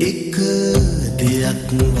පෙනී එක දෙයක්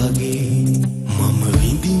වගේ මම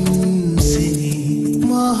විඳින්සෙනි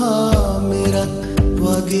මහා මෙරක්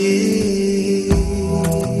වගේ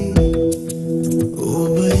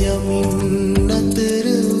ඔබ යමින් නතර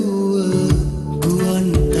වූ ගුවන්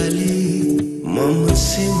තලේ මම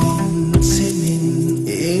සෙමින් සෙමින්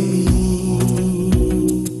එමි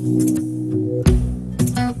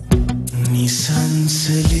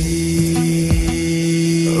නිසංසලේ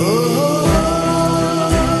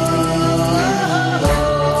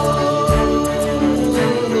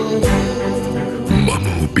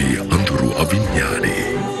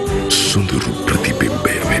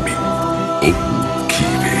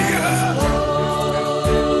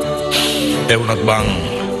එවුනත් බං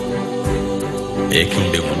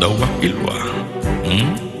ඒකින්ද උදව්වක් ඉල්ලුවා.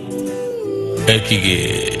 ඒකිගේ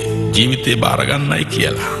ජීවිතේ බාරගන්නයි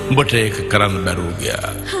කියලා. උඹට ඒක කරන්න බැරුව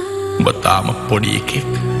ගියා. උඹ තාම පොඩි එකෙක්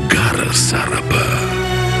ගරසරප.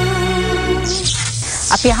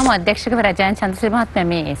 අපි අහමු අධ්‍යක්ෂක රජායන් චන්ද්‍රසිරි මහත්මයා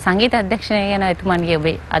මේ සංගීත අධ්‍යක්ෂණය ගැන එතුමන්ගේ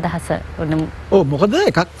ඔබේ අදහස උනමු. ඔව් මොකද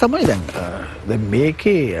එකක් තමයි දැන්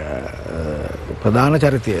මේකේ ප්‍රධාන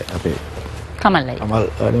චරිතය අපේ කමල්ලයි. කමල්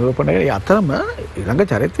නිරූපණය කරේ අතරම ඊළඟ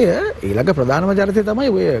චරිතය ඊළඟ ප්‍රධානම චරිතය තමයි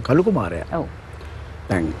ඔය කලු කුමාරයා. ඔව්.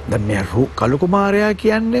 දැන් මේ කලු කුමාරයා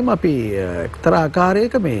කියන්නේම අපි එක්තරා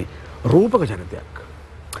ආකාරයක මේ රූපක චරිතයක්.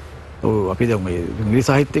 ඔව් අපි දැන් මේ ඉංග්‍රීසි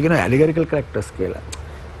සාහිත්‍යයේ කියන ඇලිගරිකල් කැරක්ටර්ස් කියලා.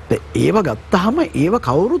 ඒව ගත්තාම ඒව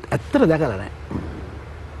කවුරුත් ඇත්තට දැකලා නැහැ.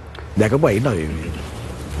 දැකපුවා ඉන්නවා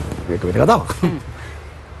ඒක වෙන කතාවක්.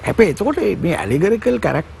 හැබැයි එතකොට මේ ඇලිගරිකල්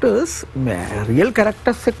කැරක්ටර්ස් රියල්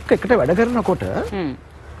කැරක්ටර්ස් එකට වැඩ කරනකොට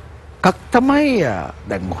එකක් තමයි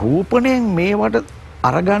දැන් රූපණයෙන් මේවට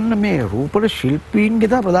අරගන්න මේ රූපණ ශිල්පීන්ගේ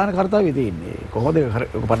තමයි ප්‍රධාන කාර්යය තියෙන්නේ. කොහොමද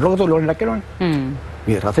පටලවගත්තු ලෝණ ලක්කනවනේ.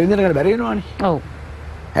 මේ රස විඳින්න ගන්න බැරි වෙනවනේ. ඔව්.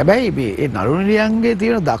 හැබැයි මේ නළු නිලියන්ගේ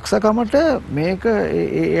තියෙන දක්ෂකමට මේක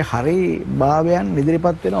ඒ හරි භාවයන්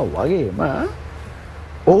ඉදිරිපත් වෙනවා වගේම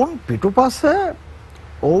ඔවුන් පිටුපස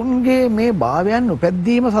ඔවුන්ගේ මේ භාවයන්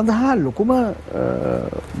උපැද්දීම සඳහා ලොකුම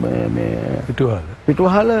මේ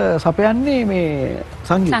පිටුවහල සපයන්නේ මේ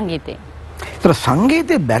සංගීතය. ඒතර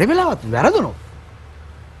සංගීතේ බැරි වෙලාවත් වැරදුනොත්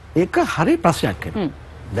ඒක හරි ප්‍රශ්නයක් වෙනවා.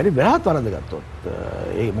 බැරි වෙලාවත් වරදගත්තොත්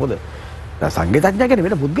ඒ මොකද සංගීතඥයා කියන්නේ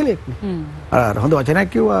වෙන පුද්ගලයෙක් නේ. හොඳ වචනයක්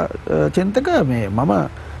කිව්වා චින්තක මේ මම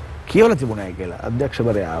කියවලා තිබුණායි කියලා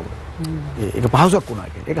අධ්‍යක්ෂවරයා ආව. ඒක පහසුවක් වුණා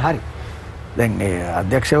කියලා. ඒක හරි. දැන් ඒ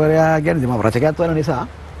අධ්‍යක්ෂවරයා කියන්නේ මම රචකයාත් වෙන නිසා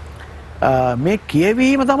මේ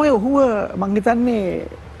කියවීම තමයි ඔහුව මං හිතන්නේ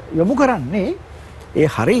යොමු කරන්නේ ඒ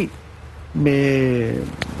හරි මේ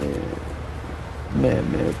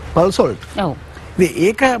පල්සොල්ට්. ඔව්.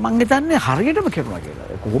 ඒක මං හිතන්නේ හරියටම කරනවා කියලා.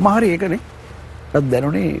 කොහොම හරි ඒකනේ. ඒත්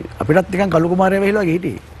දැනුනේ අපිටත් නිකන් කලු කුමාරයා වෙහිලා වගේ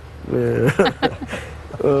හිටියේ.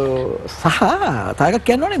 සහ තාගක්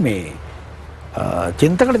කියනෝනේ මේ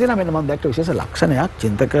චින්තකට තියෙන මෙන්න මම දැක්ක විශේෂ ලක්ෂණයක්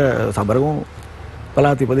චින්තක සබරගමු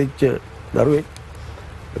පළාත ඉපදිච්ච දරුවෙක්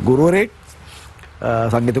ගුරුවරයෙක්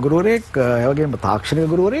සංගීත ගුරුවරයෙක් ඒ වගේම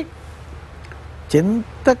තාක්ෂණික ගුරුවරයෙක්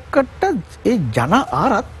චින්තකට ඒ ජන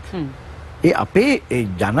ආරත් ඒ අපේ ඒ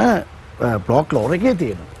ජන ෆ්ලෝක් ලෝර එකේ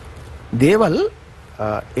තියෙන දේවල්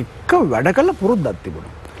එක වැඩ කළ පුරුද්දක්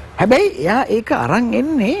තිබුණා. හැබැයි එයා ඒක අරන්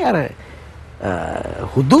එන්නේ අර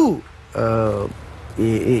හුදු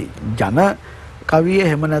ඒ ජන කවිය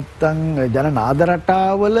එහෙම නැත්නම් ජන නාද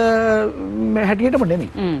රටාවල හැටියටම නෙමෙයි.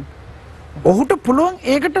 ඔහුට පුළුවන්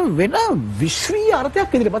ඒකට වෙන විශ්වීය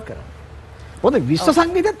අර්ථයක් ඉදිරිපත් කරන්න. මොකද විශ්ව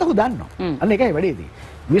සංගීතයත් ඔහු දන්නවා. අන්න ඒකයි වැඩේ තියෙන්නේ.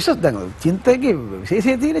 විශ්ව දැන් චින්තකයේ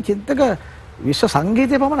විශේෂයේ තියෙන චින්තක විශ්ව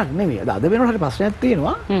සංගීතය පමණක් නෙමෙයි. අද වෙනකොට හරි ප්‍රශ්නයක්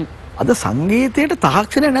තියෙනවා. අද සංගීතයට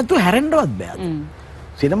තාක්ෂණය නැතුව හැරෙන්නවත් බෑ.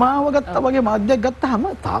 සිනමාව ගත්තා වගේ මාධ්‍යයක් ගත්තාම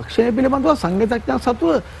තාක්ෂණය පිළිබඳව සංගීතඥයන්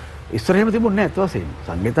සතුව ඉස්සරහෙම තිබුණේ නැහැ අත් වශයෙන්.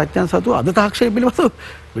 සංගීතඥයන් සතුව අද තාක්ෂණය පිළිබඳව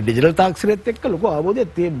ඩිජිටල් තාක්ෂණයත් එක්ක ලොකු අවබෝධයක්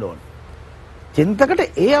තියෙන්න ඕන. චින්තකට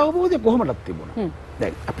ඒ අවබෝධය කොහොමදක් තිබුණා.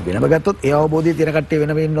 දැන් අපි වෙනම ගත්තොත් ඒ අවබෝධය තියෙන කට්ටිය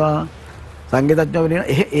වෙනම ඉන්නවා. සංගීතඥයෝ වෙන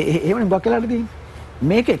එහෙමනේ මොකක් කියලාද තියෙන්නේ.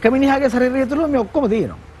 මේක එක මිනිහාගේ ශරීරය තුළ මේ ඔක්කොම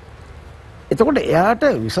තියෙනවා. එතකොට එයාට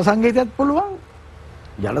විශ්ව සංගීතයත් පුළුවන්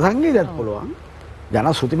ජන සංගීතයත් පුළුවන් ජන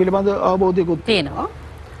ශ්‍රුති පිළිබඳ අවබෝධයකුත් තියෙනවා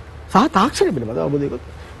සහ තාක්ෂණය පිළිබඳ අවබෝධයකුත්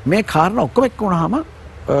මේ කාරණා ඔක්කොම එක්ක වුණාම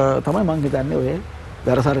තමයි මම හිතන්නේ ඔය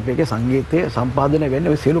දරසරපේකේ සංගීතය සම්පාදනය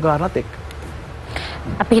වෙන්නේ ඔය සියලු කාරණාත් එක්ක.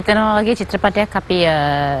 අපි හිතනවා වගේ චිත්‍රපටයක් අපි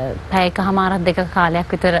පැයකමාරක් දෙක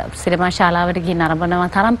කාලයක් විතර සිනමා ශාලාවට ගිහින් නරඹනවා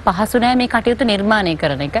තරම් පහසු නෑ මේ කටයුතු නිර්මාණය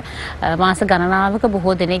කරන එක. මාස ගණනාවක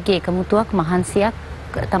බොහෝ දෙනෙක්ගේ එකමුතුවක් මහන්සියක්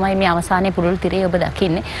තමයි මේ අවසානයේ පුරුල් තිරේ ඔබ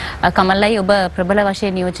දකින්නේ. කමල්ලයි ඔබ ප්‍රබල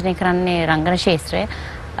වශයෙන් නියෝජනය කරන්නේ රංගන ශාස්ත්‍රය.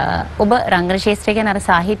 ඔබ රංගන ශාස්ත්‍රය ගැන අර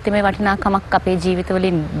සාහිත්‍යමය වටිනාකමක් අපේ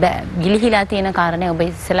ජීවිතවලින් ගිලිහිලා තියෙන කාරණේ ඔබ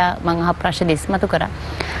ඉස්සලා මම අහ ප්‍රශ්න දෙස්මතු කරා.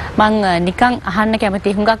 මම නිකන් අහන්න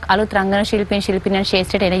කැමති හුඟක් අලුත් රංගන ශිල්පීන් ශිල්පිනියන්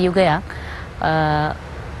ශාස්ත්‍රයට එන යුගයක්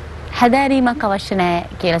හැදෑරීමක් අවශ්‍ය නැහැ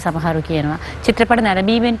කියලා සමහරු කියනවා. චිත්‍රපට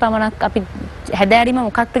නැරඹීමෙන් පමණක් අපි හැදෑරීම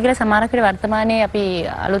මොකක්ද කියලා සමහරක් විට වර්තමානයේ අපි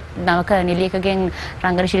අලුත් නවක නිලියකගෙන්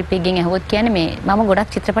රංගන ශිල්පියෙක්ගෙන් අහුවොත් කියන්නේ මේ මම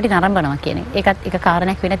ගොඩක් චිත්‍රපටි නරඹනවා කියන එක. ඒකත් එක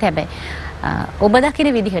කාරණයක් වෙන හැබැයි ඔබ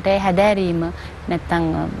දකින විදිහට හැදෑරීම නැත්තම්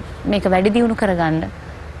මේක වැඩි දියුණු කරගන්න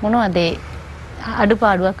මොනවද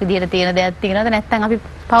අඩුපාඩුවක් විදියට තියෙන දෙයක් තියෙනවද නැත්තම් අපි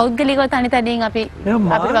පෞද්ගලිකව තනි අපි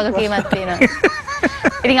අපිට වගකීමක් තියෙනවා.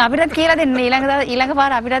 ඉතින් අපිටත් කියලා දෙන්න ඊළඟ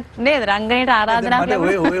පාර අපිටත් නේද රංගනයට ආරාධනා කරනවා.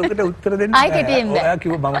 ඔය ඔකට උත්තර දෙන්න. ආයි කෙටියෙන්ද? ඔයා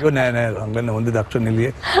කිව්වා මම කිව්වා නෑ රංගන හොඳ දක්ෂ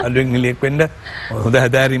නිලිය අලුයෙන් නිලියෙක් වෙන්න හොඳ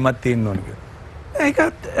හැදෑරීමක් තියෙන්න ඕන කියලා. ඒක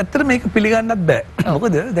ඇත්තට මේක පිළිගන්නත් බෑ.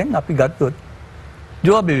 මොකද දැන් අපි ගත්තොත්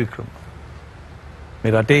ජෝබි වික්‍රම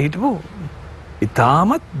මේ රටේ හිටපු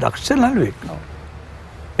ඉතාමත් දක්ෂ නළුවෙක්.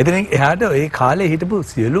 එතනින් එහාට ඒ කාලේ හිටපු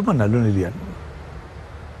සියලුම නළු නිලියන්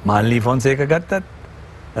මාල්නී ෆොන්සේක ගත්තත්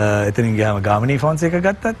එතනින් ගියාම ගාමිණී ෆොන්සේක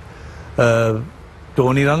ගත්තත්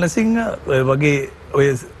ටෝනි රණසිංහ වගේ ඔය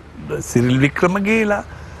සිරිල් වික්‍රමගේලා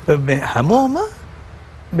හැමෝම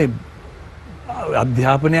මේ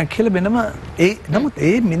අධ්‍යාපනයක් කියලා වෙනම නමුත්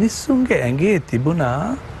ඒ මිනිස්සුන්ගේ ඇඟේ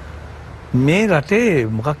තිබුණා මේ රටේ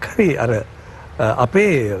මොකක් හරි අර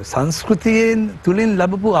අපේ සංස්කෘතියෙන් තුලින්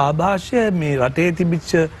ලැබපු ආభాෂය මේ රටේ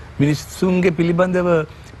තිබිච්ච මිනිස්සුන්ගේ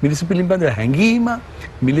මිනිස්සු පිළිබඳ හැඟීම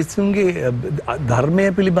මිනිස්සුන්ගේ ධර්මය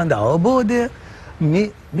පිළිබඳ අවබෝධය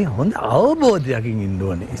මේ හොඳ අවබෝධයකින් ඉන්න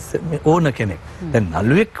ඕනේ ඕන කෙනෙක්. දැන්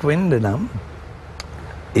නළුවෙක් වෙන්න නම්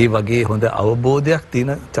ඒ වගේ හොඳ අවබෝධයක්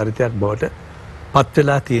තියෙන චරිතයක් බවට පත්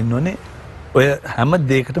වෙලා තියෙන්න ඕනේ ඔය හැම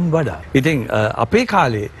දෙයකටම වඩා. ඉතින් අපේ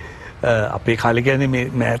කාලේ කියන්නේ මේ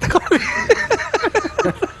මෑත කාලේ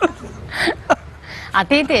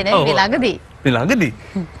අතීතේ නේ මේ ළඟදී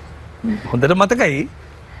හොඳට මතකයි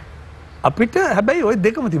අපිට හැබැයි ওই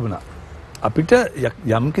දෙකම තිබුණා. අපිට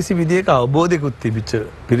යම් කිසි විදියක අවබෝධයකුත් තිබිච්ච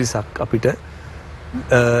පිරිසක් අපිට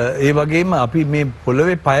ඒ වගේම අපි මේ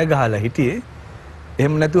පොළවේ පය ගහලා හිටියේ.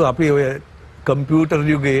 එහෙම නැතුව අපි ඔය කම්පියුටර්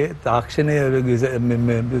යුගයේ තාක්ෂණය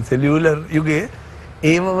සෙලියුලර් යුගයේ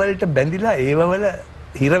ඒව වලට බැඳිලා ඒව වල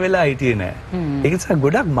හිර වෙලා හිටියේ නෑ. ඒක නිසා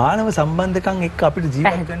ගොඩක් මානව සම්බන්ධකම් එක්ක අපිට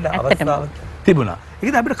ජීවත් වෙන්න අවස්ථාවක් තිබුණා.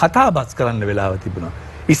 ඒකද අපිට කතා බස් කරන්න වෙලාව තිබුණා.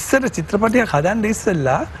 ඉස්සර චිත්‍රපටයක් හදන්න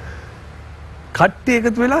ඉස්සෙල්ලා කට්ටිය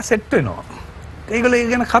එකතු වෙලා සෙට් වෙනවා. ඒගොල්ලෝ ඒක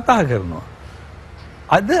ගැන කතා කරනවා.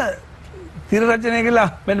 අද තිර රචනය කළා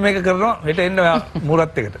මෙන්න මේක කරනවා හෙට එන්න ඔයා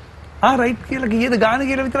මුරත් එකට. රයිට් කියලා කීයද ගාන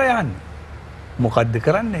කියලා විතරයි යන්නේ. මොකද්ද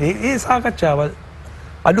කරන්නේ? ඒ සාකච්ඡාවල්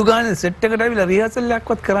අඩු ගානේ සෙට් එකට ඇවිල්ලා රිහර්සල්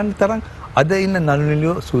එකක්වත් කරන්න තරම් අද ඉන්න නළු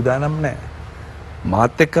නිලියෝ සූදානම් නැහැ.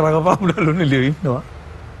 මාත් එක්ක රඟපාපු නළු නිලියෝ ඉන්නවා.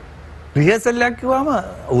 රිහර්සල් එකක් කිව්වම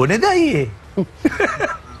ඕනේද අයියේ?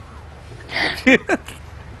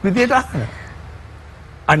 විදියට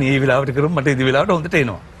අනේ ඒ වෙලාවට කරුම් මට ඉදි වෙලාවට හොඳට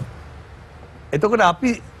එනවා. එතකොට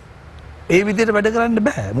අපි ඒ විදිහට වැඩ කරන්න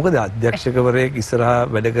බෑ. මොකද අධ්‍යක්ෂකවරයෙක් ඉස්සරහා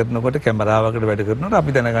වැඩ කරනකොට කැමරාවකට වැඩ කරනකොට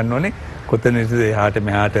අපි දැනගන්න ඕනේ කොතනද එහාට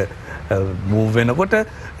මෙහාට මූව් වෙනකොට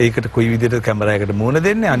ඒකට කොයි විදිහට කැමරාවකට මූණ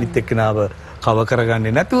දෙන්නේ අනිත් එක්කනාව කව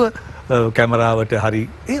කරගන්නේ නැතුව කැමරාවට හරි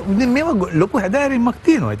මේවා ලොකු හැදෑරීමක්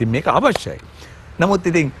තියෙනවා. ඉතින් මේක අවශ්‍යයි. නමුත්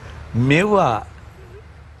ඉතින් මේවා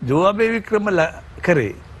ජෝබේ වික්‍රමලා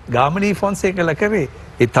කරේ ගාමිණී ෆොන්සේකලා කරේ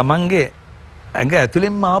ඒ තමන්ගේ ඇඟ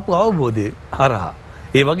ඇතුළෙන්ම ආපු අවබෝධය හරහා.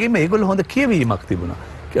 ඒ වගේම ඒගොල්ලෝ හොඳ කියවීමක් තිබුණා.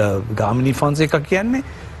 ගාමිණී ෆොන්සේකා කියන්නේ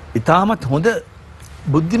ඉතාමත් හොඳ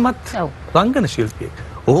බුද්ධිමත් රංගන ශිල්පියෙක්.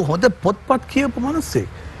 ඔහු හොඳ පොත්පත් කියවපු මිනිස්සෙක්.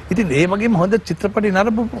 ඉතින් ඒ වගේම හොඳ චිත්‍රපටි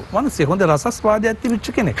නරඹපු මිනිස්සෙක්. හොඳ රසස්වාදයක්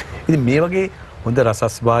තිබිච්ච කෙනෙක්. ඉතින් මේ වගේ හොඳ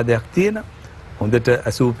රසස්වාදයක් තියෙන හොඳට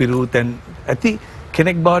අසූපිරූ තැන් ඇති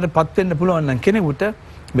කෙනෙක් බවට පත් වෙන්න පුළුවන් නම් කෙනෙකුට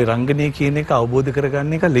මේ රංගනය කියන එක අවබෝධ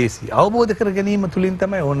කරගන්න එක ලේසි. අවබෝධ කර ගැනීම තුලින්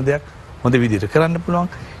තමයි ඕන දෙයක් හොඳ විදිහට කරන්න පුළුවන්.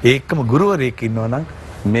 ඒකම ගුරුවරයෙක් ඉන්නවා නම්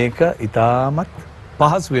මේක ඉතාමත්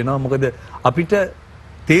පහසු වෙනවා. මොකද අපිට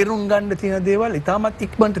තේරුම් ගන්න තියෙන දේවල් ඉතාමත්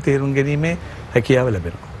ඉක්මනට තේරුම් ගැනීමේ හැකියාව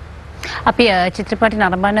ලැබෙනවා. අපි චිත්‍රපටි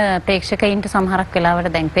නරඹන ප්‍රේක්ෂකයින්ට සමහරක් වෙලාවට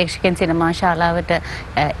දැන් ප්‍රේක්ෂකයන් සිනමා ශාලාවට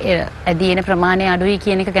ඇදී එන ප්‍රමාණය අඩුයි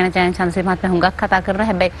කියන එක ගැන ජයන් චන්ද්‍රසේන මහත්මයා හුඟක් කතා කරනවා.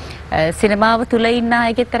 හැබැයි සිනමාව තුල ඉන්න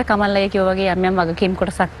අයගෙතර කමල් අය කියෝ වගේ යම් යම් වගකීම්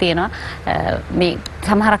කොටසක් තියෙනවා. මේ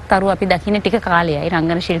සමහරක් තරු අපි දකින්න ටික කාලයයි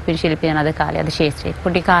රංගන ශිල්පීන් අද කාලේ අද ශාස්ත්‍රයේ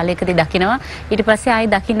පොඩි කාලයකදී දකිනවා ඊට පස්සේ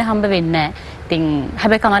ආයි දකින්න හම්බ වෙන්නේ නැහැ. ඉතින්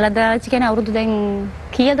හැබැයි කමල් අදාච්චි කියන්නේ අවුරුදු දැන්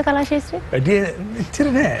කීයද කලා ශාස්ත්‍රයේ? වැඩි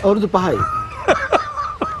එච්චර නෑ. අවුරුදු 5යි.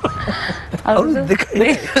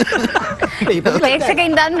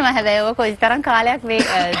 ප්‍රේක්ෂකයින් දන්නවා හැබැයි ඔය කොයිතරම් කාලයක් මේ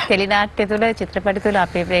ටෙලිනාට්‍ය තුල චිත්‍රපට තුල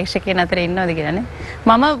අපේ ප්‍රේක්ෂකයන් අතර ඉන්නවද කියලා නේ.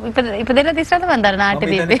 මම ඉපදෙන 30 මම දර නාට්‍ය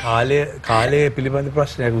තිබ්බේ. කාලය පිළිබඳ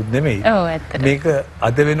ප්‍රශ්නයක්වත් නෙමෙයි. ඔව් ඇත්තට. මේක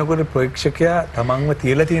අද වෙනකොට ප්‍රේක්ෂකයා තමන්ව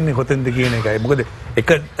තියලා තියෙන්නේ කොතෙන්ද කියන එකයි. මොකද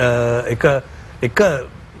එක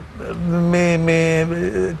මේ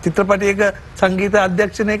චිත්‍රපටයක සංගීත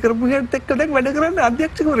අධ්‍යක්ෂණය කරපු කෙනෙක් එක්ක දැන් වැඩ කරන්න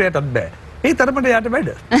අධ්‍යක්ෂකවරයාටත් බෑ. ඒ තරමට යාට වැඩ.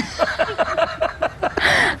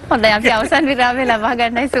 හොඳයි අපි අවසන් විරාමය ලබා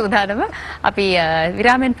ගන්නයි සූදානම. අපි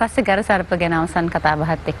විරාමෙන් පස්සේ ගර සර්ප ගැන අවසන් කතා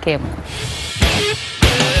බහත් එක්ක යමු.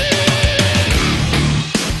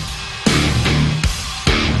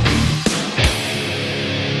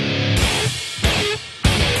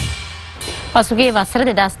 පසුගිය වසර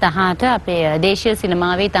 2018 අපේ දේශීය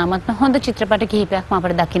සිනමාවේ තාමත්ම හොඳ චිත්‍රපට කිහිපයක්ම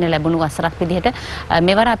අපට දකින්න ලැබුණු වසරක් විදිහට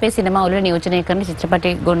මෙවර අපේ සිනමා වල නියෝජනය කරන චිත්‍රපට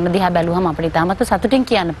ගොන්න දිහා බැලුවම අපිට තාමත් සතුටින්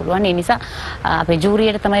කියන්න පුළුවන්. ඒ නිසා අපේ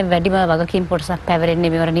ජූරියට තමයි වැඩිම වගකීම් කොටසක්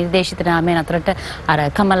පැවරෙන්නේ මෙවර නිර්දේශිත නාමයෙන් අතරට අර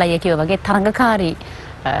කමල් අයියා කියෝ වගේ තරඟකාරී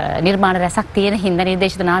නිර්මාණ රසක් තියෙන හින්දා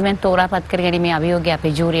නිර්දේශිත නාමයන් තෝරාපත් කර ගැනීමේ අභියෝගය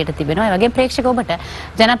අපේ ජූරියට තිබෙනවා. ඒ වගේම ප්‍රේක්ෂක ඔබට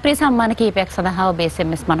ජනප්‍රිය සම්මාන කිහිපයක් සඳහා ඔබ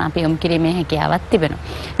SMS මනාප යොමු කිරීමේ හැකියාවක් තිබෙනවා.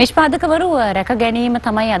 නිෂ්පාදකවරු රැක ගැනීම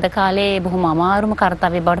තමයි අද කාලේ බොහොම අමාරුම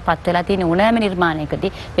කාර්යය බවට පත් වෙලා තියෙන ඕනෑම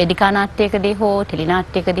නිර්මාණයකදී වේදිකා නාට්‍යයකදී හෝ ටෙලි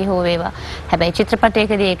නාට්‍යයකදී හෝ වේවා. හැබැයි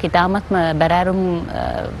චිත්‍රපටයකදී ඒක ඉතාමත්ම බැරෑරුම්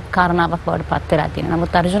කාරණාවක් බවට පත් වෙලා තියෙනවා.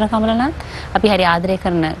 නමුත් අර්ජුන කමලනාත් අපි හරි ආදරය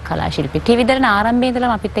කරන කලා ශිල්පී. ටීවී දරන ආරම්භයේ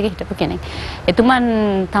ඉඳලම අපිත් එක්ක හිටපු කෙනෙක්. එතුමන්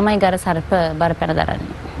තමයි ගර සර්ප බරපැන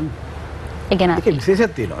දරන්නේ. ඒ ගැන ඒක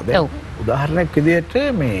විශේෂයක් තියෙනවා. දැන් උදාහරණයක් විදිහට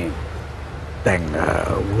මේ දැන්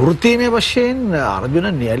වෘත්තීමය වශයෙන් අර්ජුන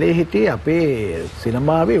නියලේ හිටියේ අපේ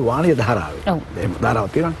සිනමාවේ වාණිජ ධාරාවේ. එහෙම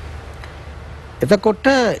ධාරාවක් තියෙනවා. එතකොට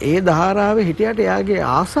ඒ ධාරාවේ හිටියට එයාගේ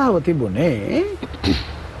ආසාව තිබුණේ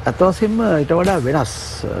අතවසින්ම ඊට වඩා වෙනස්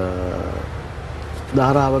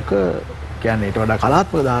ධාරාවක කියන්නේ ඊට වඩා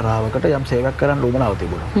කලාත්මක ධාරාවකට යම් සේවයක් කරන්න උවමනාව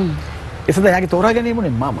තිබුණා. ඒසද එයාගේ තෝරා ගැනීමනේ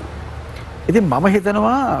මම. ඉතින් මම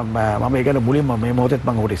හිතනවා මම ඒ කියන්නේ මුලින්ම මේ මොහොතේත්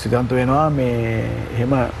මම ඔකට සිතාන්ත වෙනවා මේ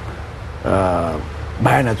එහෙම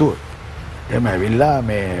බය නැතුව එහෙම ඇවිල්ලා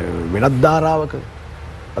මේ වෙනත් ධාරාවක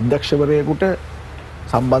අධ්‍යක්ෂවරයෙකුට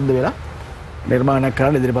සම්බන්ධ වෙලා නිර්මාණයක්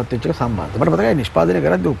කරන්න ඉදිරිපත් වෙච්ච එක සම්බන්ධ. මට මතකයි නිෂ්පාදනය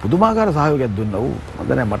කරද්දී පුදුමාකාර සහයෝගයක් දුන්නා ඌ. මම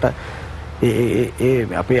දැන් මට ඒ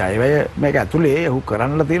අපේ අයවැය මේක ඇතුලේ ඌ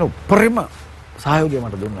කරන්න තියෙන උපරිම සහයෝගය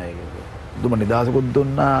මට දුන්නා ඒක. දුම නිදාසකුත්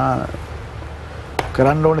දුන්නා.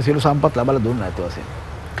 කරන්න ඕනේ සියලු සම්පත් ලබා දුන්නා ඒත් වශයෙන්.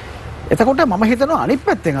 එතකොට මම හිතනවා අනිත්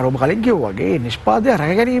පැත්තෙන් අර ඔබ කලින් කිව්වා වගේ නිෂ්පාදනය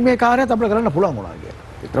රැකගැනීමේ කාර්යයත් අපිට කරන්න පුළුවන් වුණා කියලා.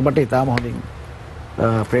 චිත්‍රපටය ඉතාම හොඳින්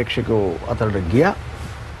ප්‍රේක්ෂකෝ අතරට ගියා.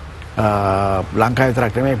 ලංකාවේ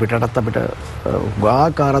විතරක් නෙමෙයි පිටරටත් අපිට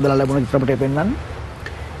ගාක් ආරාධනා ලැබුණ චිත්‍රපටය පෙන්වන්නේ.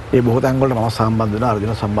 ඒ බොහෝ තැන් වලට මම සම්බන්ධ වුණා,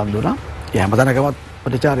 අර්ජුන සම්බන්ධ වුණා. ඒ හැමතැනකම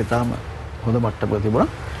ප්‍රතිචාරය ඉතාම හොඳ මට්ටමක තිබුණා.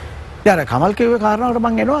 ඉතින් අර කමල් කිව්වේ කාරණාවට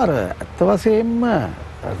මම එනවා අර ඇත්ත වශයෙන්ම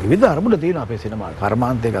විවිධ අර්බුද තියෙනවා අපේ සිනමාවේ.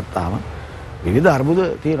 කර්මාන්තය ගත්තාම විවිධ අර්බුද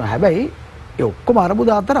තියෙනවා. හැබැයි ඒ ඔක්කොම අර්බුද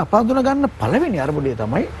අතර අප හඳුන ගන්න පළවෙනි අර්බුදය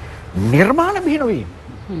තමයි නිර්මාණ බිහි නොවීම.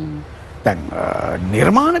 දැන්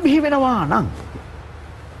නිර්මාණ බිහි වෙනවා නම්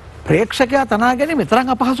ප්‍රේක්ෂකයා තනා ගැනීම තරම්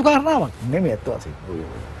අපහසු කාරණාවක් නෙමෙයි අත් වශයෙන්.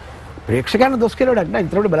 ප්‍රේක්ෂකයන් දොස් කියලා වැඩක් නැහැ.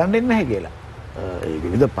 ඉතරට බලන්න දෙන්නේ නැහැ කියලා. ඒ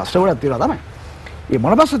විවිධ ප්‍රශ්න වලක් තියෙනවා තමයි. මේ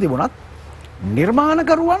මොන ප්‍රශ්න තිබුණත්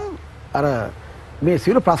නිර්මාණකරුවන් අර මේ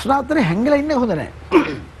සියලු ප්‍රශ්න අතරේ හැංගිලා ඉන්නේ හොඳ නැහැ.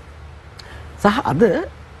 සහ අද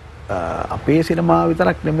අපේ සිනමාව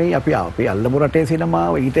විතරක් නෙමෙයි අපි අල්ලමු රටේ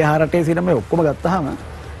සිනමාව ඊට එහා රටේ සිනමාව ඔක්කොම ගත්තාම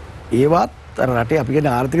ඒවත් අර රටේ අපි කියන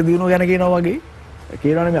ආර්ථික දියුණුව ගැන කියනවා වගේ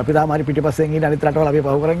කියනවනේ මේ අපි තාම හරි පිටිපස්සෙන් ඉන්න අනිත් රටවල අපි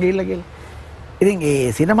පහු කරන් ගිහිල්ලා කියලා. ඉතින්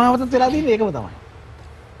ඒ සිනමාවටත් වෙලා තියෙන්නේ ඒකම තමයි.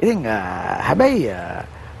 ඉතින් හැබැයි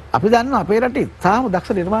අපි දන්නවා අපේ රටේ තාම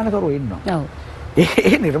දක්ෂ නිර්මාණකරුවෝ ඉන්නවා. ඔව්.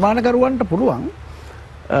 ඒ නිර්මාණකරුවන්ට පුළුවන්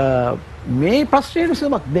මේ ප්‍රශ්නයට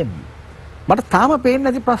විසඳුමක් දෙන්න. මට තාම පේන්නේ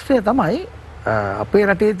නැති ප්‍රශ්නය තමයි අපේ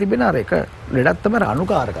රටේ තිබෙන අර එක ලෙඩක් තමයි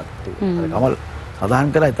අනුකාරකත්වය. කමල්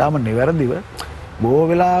සදාහන් කරලා ඊටාම නිවැරදිව බොහෝ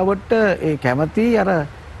වෙලාවට ඒ කැමැති අර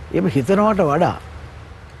එහෙම හිතනවට වඩා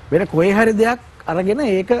වෙන කොහේ හරි දෙයක් අරගෙන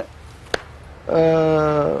ඒක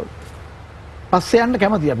පස්සේ යන්න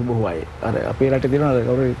කැමති අපි බොහෝ අය. අර අපේ රටේ තියෙන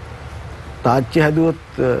කවුරු තාච්චි හැදුවොත්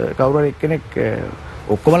කවුරු හරි එක්කෙනෙක්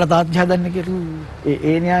ඔක්කොමලා තාච්චි හදන්නේ කියලා.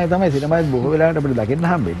 ඒ න්‍යාය තමයි සිනමාවේ බොහෝ වෙලාවට අපිට දකින්න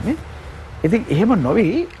හම්බෙන්නේ. ඉතින් එහෙම නොවි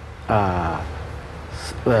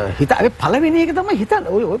හිතාවේ පළවෙනි එක තමයි හිතන්න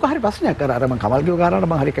ඔයක හරි ප්‍රශ්නයක් අර මම කමල් කියව කාරණාට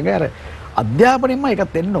මම හරි එකගේ අර අධ්‍යාපනයෙන්ම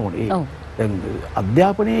එකත් එන්න ඕනේ. දැන්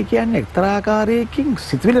අධ්‍යාපනය කියන්නේ එක්තරා ආකාරයකින්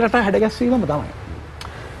සිතුවිලි රටා හැඩගැස්වීමම තමයි.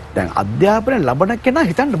 දැන් අධ්‍යාපනය ලබන කෙනා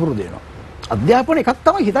හිතන්න පුරුදු වෙනවා. අධ්‍යාපනය එකක්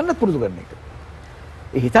තමයි හිතන්නත් පුරුදු කරන එක.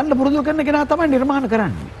 ඒ හිතන්න පුරුදු කරන කෙනා තමයි නිර්මාණ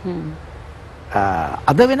කරන්නේ.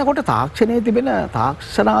 අද වෙනකොට තාක්ෂණයේ තිබෙන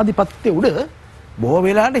තාක්ෂණාධිපත්‍ය උඩ බොහෝ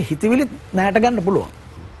වෙලාවට හිතවිලි නැට ගන්න පුළුවන්.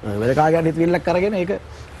 වෙලකාගයන් හිතවිල්ලක් අරගෙන ඒක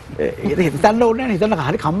හිතන්න ඕනේ නැහැ. හිතන්න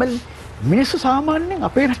හරි කම්මැලි. මිනිස්සු සාමාන්‍යයෙන්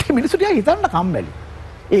අපේ රටේ මිනිස්සු ටික හිතන්න කම්මැලි.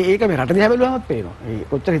 ඒක මේ රට දිහා බැලුවමත් පේනවා. ඒ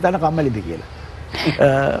කොච්චර හිතන්න කම්මැලිද කියලා.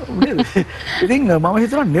 ඉතින් මම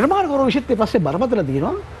හිතනවා නිර්මාණකරුවෝ විශේෂයෙන් පස්සේ බරපතල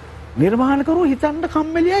තියෙනවා. නිර්මාණකරුවෝ හිතන්න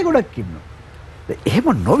කම්මැලි අය ගොඩක් ඉන්නවා. එහෙම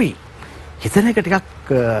නොවි හිතන එක ටිකක්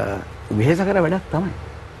වෙහෙස කර වැඩක් තමයි.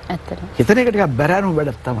 ඇත්තට. හිතන එක ටිකක් බැරෑරුම්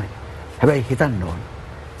වැඩක් තමයි. හැබැයි හිතන්න ඕන.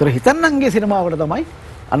 ඒතර හිතන්නන්ගේ සිනමාවට තමයි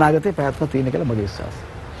අනාගතේ පැවැත්ම තියෙන කියලා මගේ විශ්වාසය.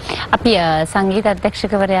 අපි සංගීත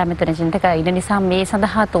අධ්‍යක්ෂකවරයා මෙතන චින්තක ඉන්න නිසා මේ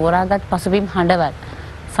සඳහා තෝරාගත් පසුබිම් හඬවල්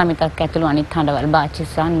සමිතක් ඇතුළු අනිත් හඬවල්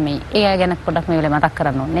බාචිසන් මේ ඒ අය ගැන පොඩ්ඩක් මේ වෙලාවේ මතක්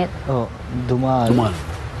කරන්න ඕනේ නේද? ඔව්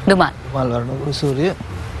දුමාල් වර්ණගුරු සූර්ය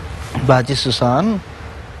බාචි සුසාන්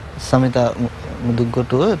සමිත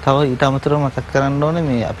මුදුගොටුව තව ඊට අමතරව මතක් කරන්න ඕනේ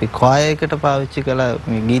මේ අපි කොයයකට පාවිච්චි කළ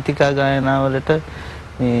මේ ගීතිකා ගායනාවලට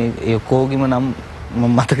මේ ඒ කෝගිම නම්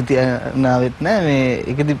මම මතක තියානාවෙත් නෑ මේ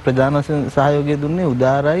ඒකදී ප්‍රධාන වශයෙන් සහයෝගය දුන්නේ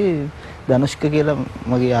උදාරයි ධනුෂ්ක කියලා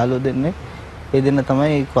මගේ යාළුවෝ දෙන්නේ. ඒ දෙන්න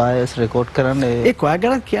තමයි ක්වයර්ස් රෙකෝඩ් කරන්නේ. ඒ ක්වයර්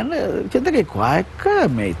ගැන කියන්න චින්තකේ ක්වයර් එක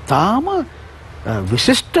මේ ඊටාම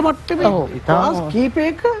විශිෂ්ට මට්ටමේ ඊටාම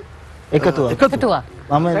කීපයක එකතුවක්.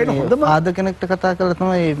 මම ආද කෙනෙක්ට කතා කරලා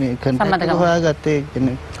තමයි මේ කන්ටැක්ට් එක හොයාගත්තේ.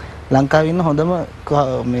 කියන්නේ ලංකාවේ ඉන්න හොඳම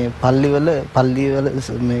මේ පල්ලිවල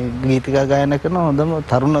මේ ගීතිකා ගායනා කරන හොඳම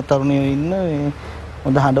තරුණියෝ ඉන්න මේ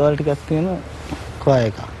හොඳ හඬවල් ටිකක් තියෙන ක්වයර්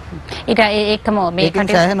එකක්. ඊට ඒකම මේ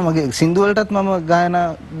කටේ සෑහෙන මගේ සින්දු වලටත් මම ගායනා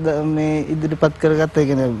මේ ඉදිරිපත් කරගත්තා. ඒ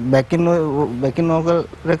කියන්නේ බැකින් වෝකල්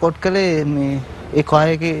රෙකෝඩ් කළේ මේ ඒ ක්වයර්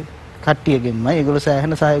එකේ කට්ටියගෙන්මයි. ඒගොල්ලෝ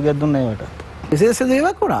සෑහෙන සහයෝගයක් දුන්නා ඒවට. විශේෂ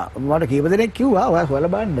දේවල් වුණා. මට කීප දෙනෙක් කිව්වා ඔයා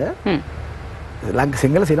හොයලා බලන්න.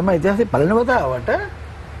 සිංහල සිනමා ඉතිහාසයේ පළවෙනි වතාවට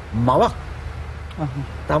මවක්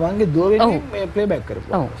තමන්ගේ දුවෙන් මේ ප්ලේබැක්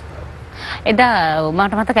කරපුවා. එදා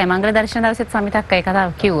මට මතකයි මංගල දර්ශන දවසෙත් සමිතක් ඒ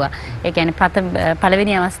කතාව කිව්වා. ඒ කියන්නේ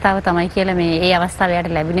පළවෙනි අවස්ථාව තමයි කියලා මේ ඒ අවස්ථාව යාට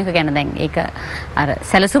ලැබුණ එක ගැන දැන් ඒක අර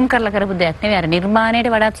සැලසුම් කරලා කරපු දෙයක් නෙවෙයි. අර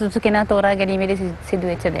නිර්මාණයට වඩා සුදුසු කෙනා තෝරා ගැනීමේදී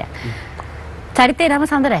සිදු වෙච්ච දෙයක්. චරිතේ නම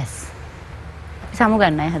සඳරැස්.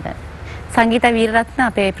 සමුගන්නයි හදන්නේ. සංගීත වීරරත්න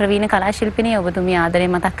අපේ ප්‍රවීණ කලා ශිල්පිනිය ඔබතුමිය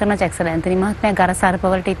ආදරයෙන් මතක් කරන ජැක්සන් ඇන්තනි මහත්මයා ගරසාරප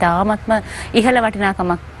වලට ඉතාමත්ම ඉහළ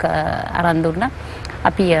වටිනාකමක් අරන් දුන්නා.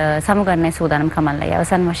 අපි සමුගන්නයි සූදානම් කමල්ලයි.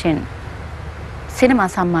 අවසන් වශයෙන් සිනමා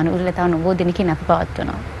සම්මාන උළෙල තවන බොහෝ දිනකින් අපි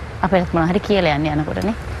පවත්වනවා. අපිට මොනවා හරි කියලා යන්න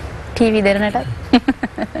යනකොටනේ. ටීවී දෙරණට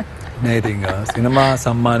නෑ ඉතින් සිනමා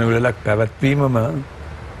සම්මාන උළෙලක් පැවැත්වීමම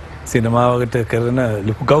සිනමාවකට කරන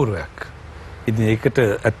ලොකු ගෞරවයක්. ඉතින් ඒකට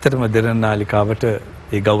ඇත්තටම දෙරණ නාලිකාවට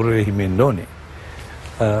ඒ ගෞරවය හිමෙන්න ඕනේ.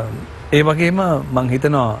 ඒ වගේම මං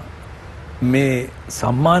හිතනවා මේ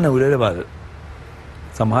සම්මාන උළෙලවල්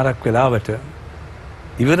සමහරක් වෙලාවට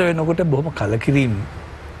ඉවර වෙනකොට බොහොම කලකිරීම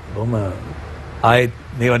බොහොම ආයෙත්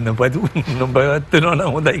මේවත් නොපවත්වනවා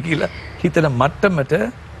නම් හොඳයි කියලා හිතන මට්ටමට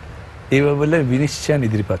ඒවවල විනිශ්චයන්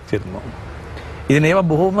ඉදිරිපත් කරනවා. ඉතින් ඒවා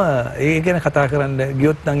බොහොම ඒ ගැන කතා කරන්න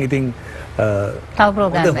ගියොත් නම් ඉතින්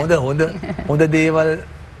හොඳ දේවල්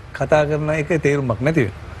කතා කරන එක තේරුමක් නැති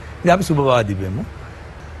වෙනවා. ඉතින් අපි සුබවාදී වෙමු.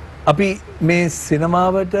 අපි මේ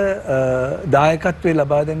සිනමාවට දායකත්වයේ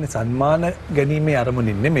ලබා දෙන්නේ සන්මාන ගැනීමේ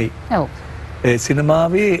අරමුණින් නෙමෙයි. ඔව්. ඒ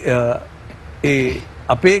සිනමාවේ ඒ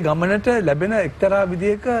අපේ ගමනට ලැබෙන එක්තරා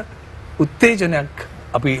විදියක උත්තේජනයක්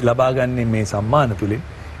අපි ලබා ගන්නේ මේ සම්මාන තුලින්.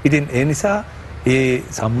 ඉතින් ඒ නිසා ඒ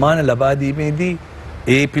සම්මාන ලබා දීමේදී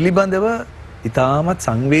ඒ පිළිබඳව ඉතාමත්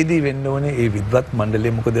සංවේදී වෙන්න ඕනේ ඒ විද්වත්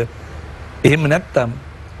මණ්ඩලය. මොකද එහෙම නැත්තම්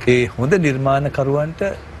ඒ හොඳ නිර්මාණකරුවන්ට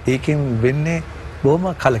ඒකෙන් වෙන්නේ බොහොම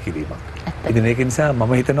කලකිරීමක්. ඉතින් ඒක නිසා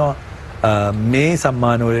මම හිතනවා මේ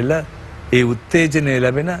සම්මාන වල ඒ උත්තේජනය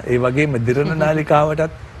ලැබෙන ඒ වගේම දිරණ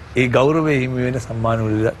නාලිකාවටත් ඒ ගෞරවය හිමි වෙන සම්මාන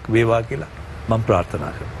වල වේවා කියලා මම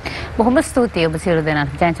ප්‍රාර්ථනා කරනවා. බොහොම ස්තුතියි ඔබ සියලු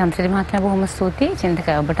දෙනාට. ජයචන්ද්‍රි මහත්මයා බොහොම ස්තුතියි.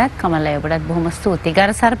 චින්තකය ඔබටත් කමලයි ඔබටත් බොහොම ස්තුතියි.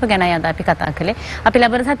 ගරසර්ප ගැනයි අද අපි කතා කළේ. අපි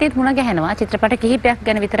ලබන සතියේත් මුණ ගැහෙනවා. චිත්‍රපට කිහිපයක්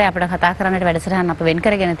ගැන විතරයි අපිට කතා කරන්නට වැඩසටහන අප වෙන්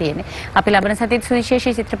කරගෙන තියෙන්නේ. අපි ලබන සතියේත්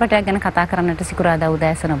සුවිශේෂී චිත්‍රපටයක් ගැන කතා කරන්නට සිකුරාදා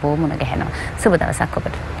උදෑසන බොහොම මුණ ගැහෙනවා. සුබ දවසක්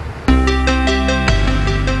ඔබට.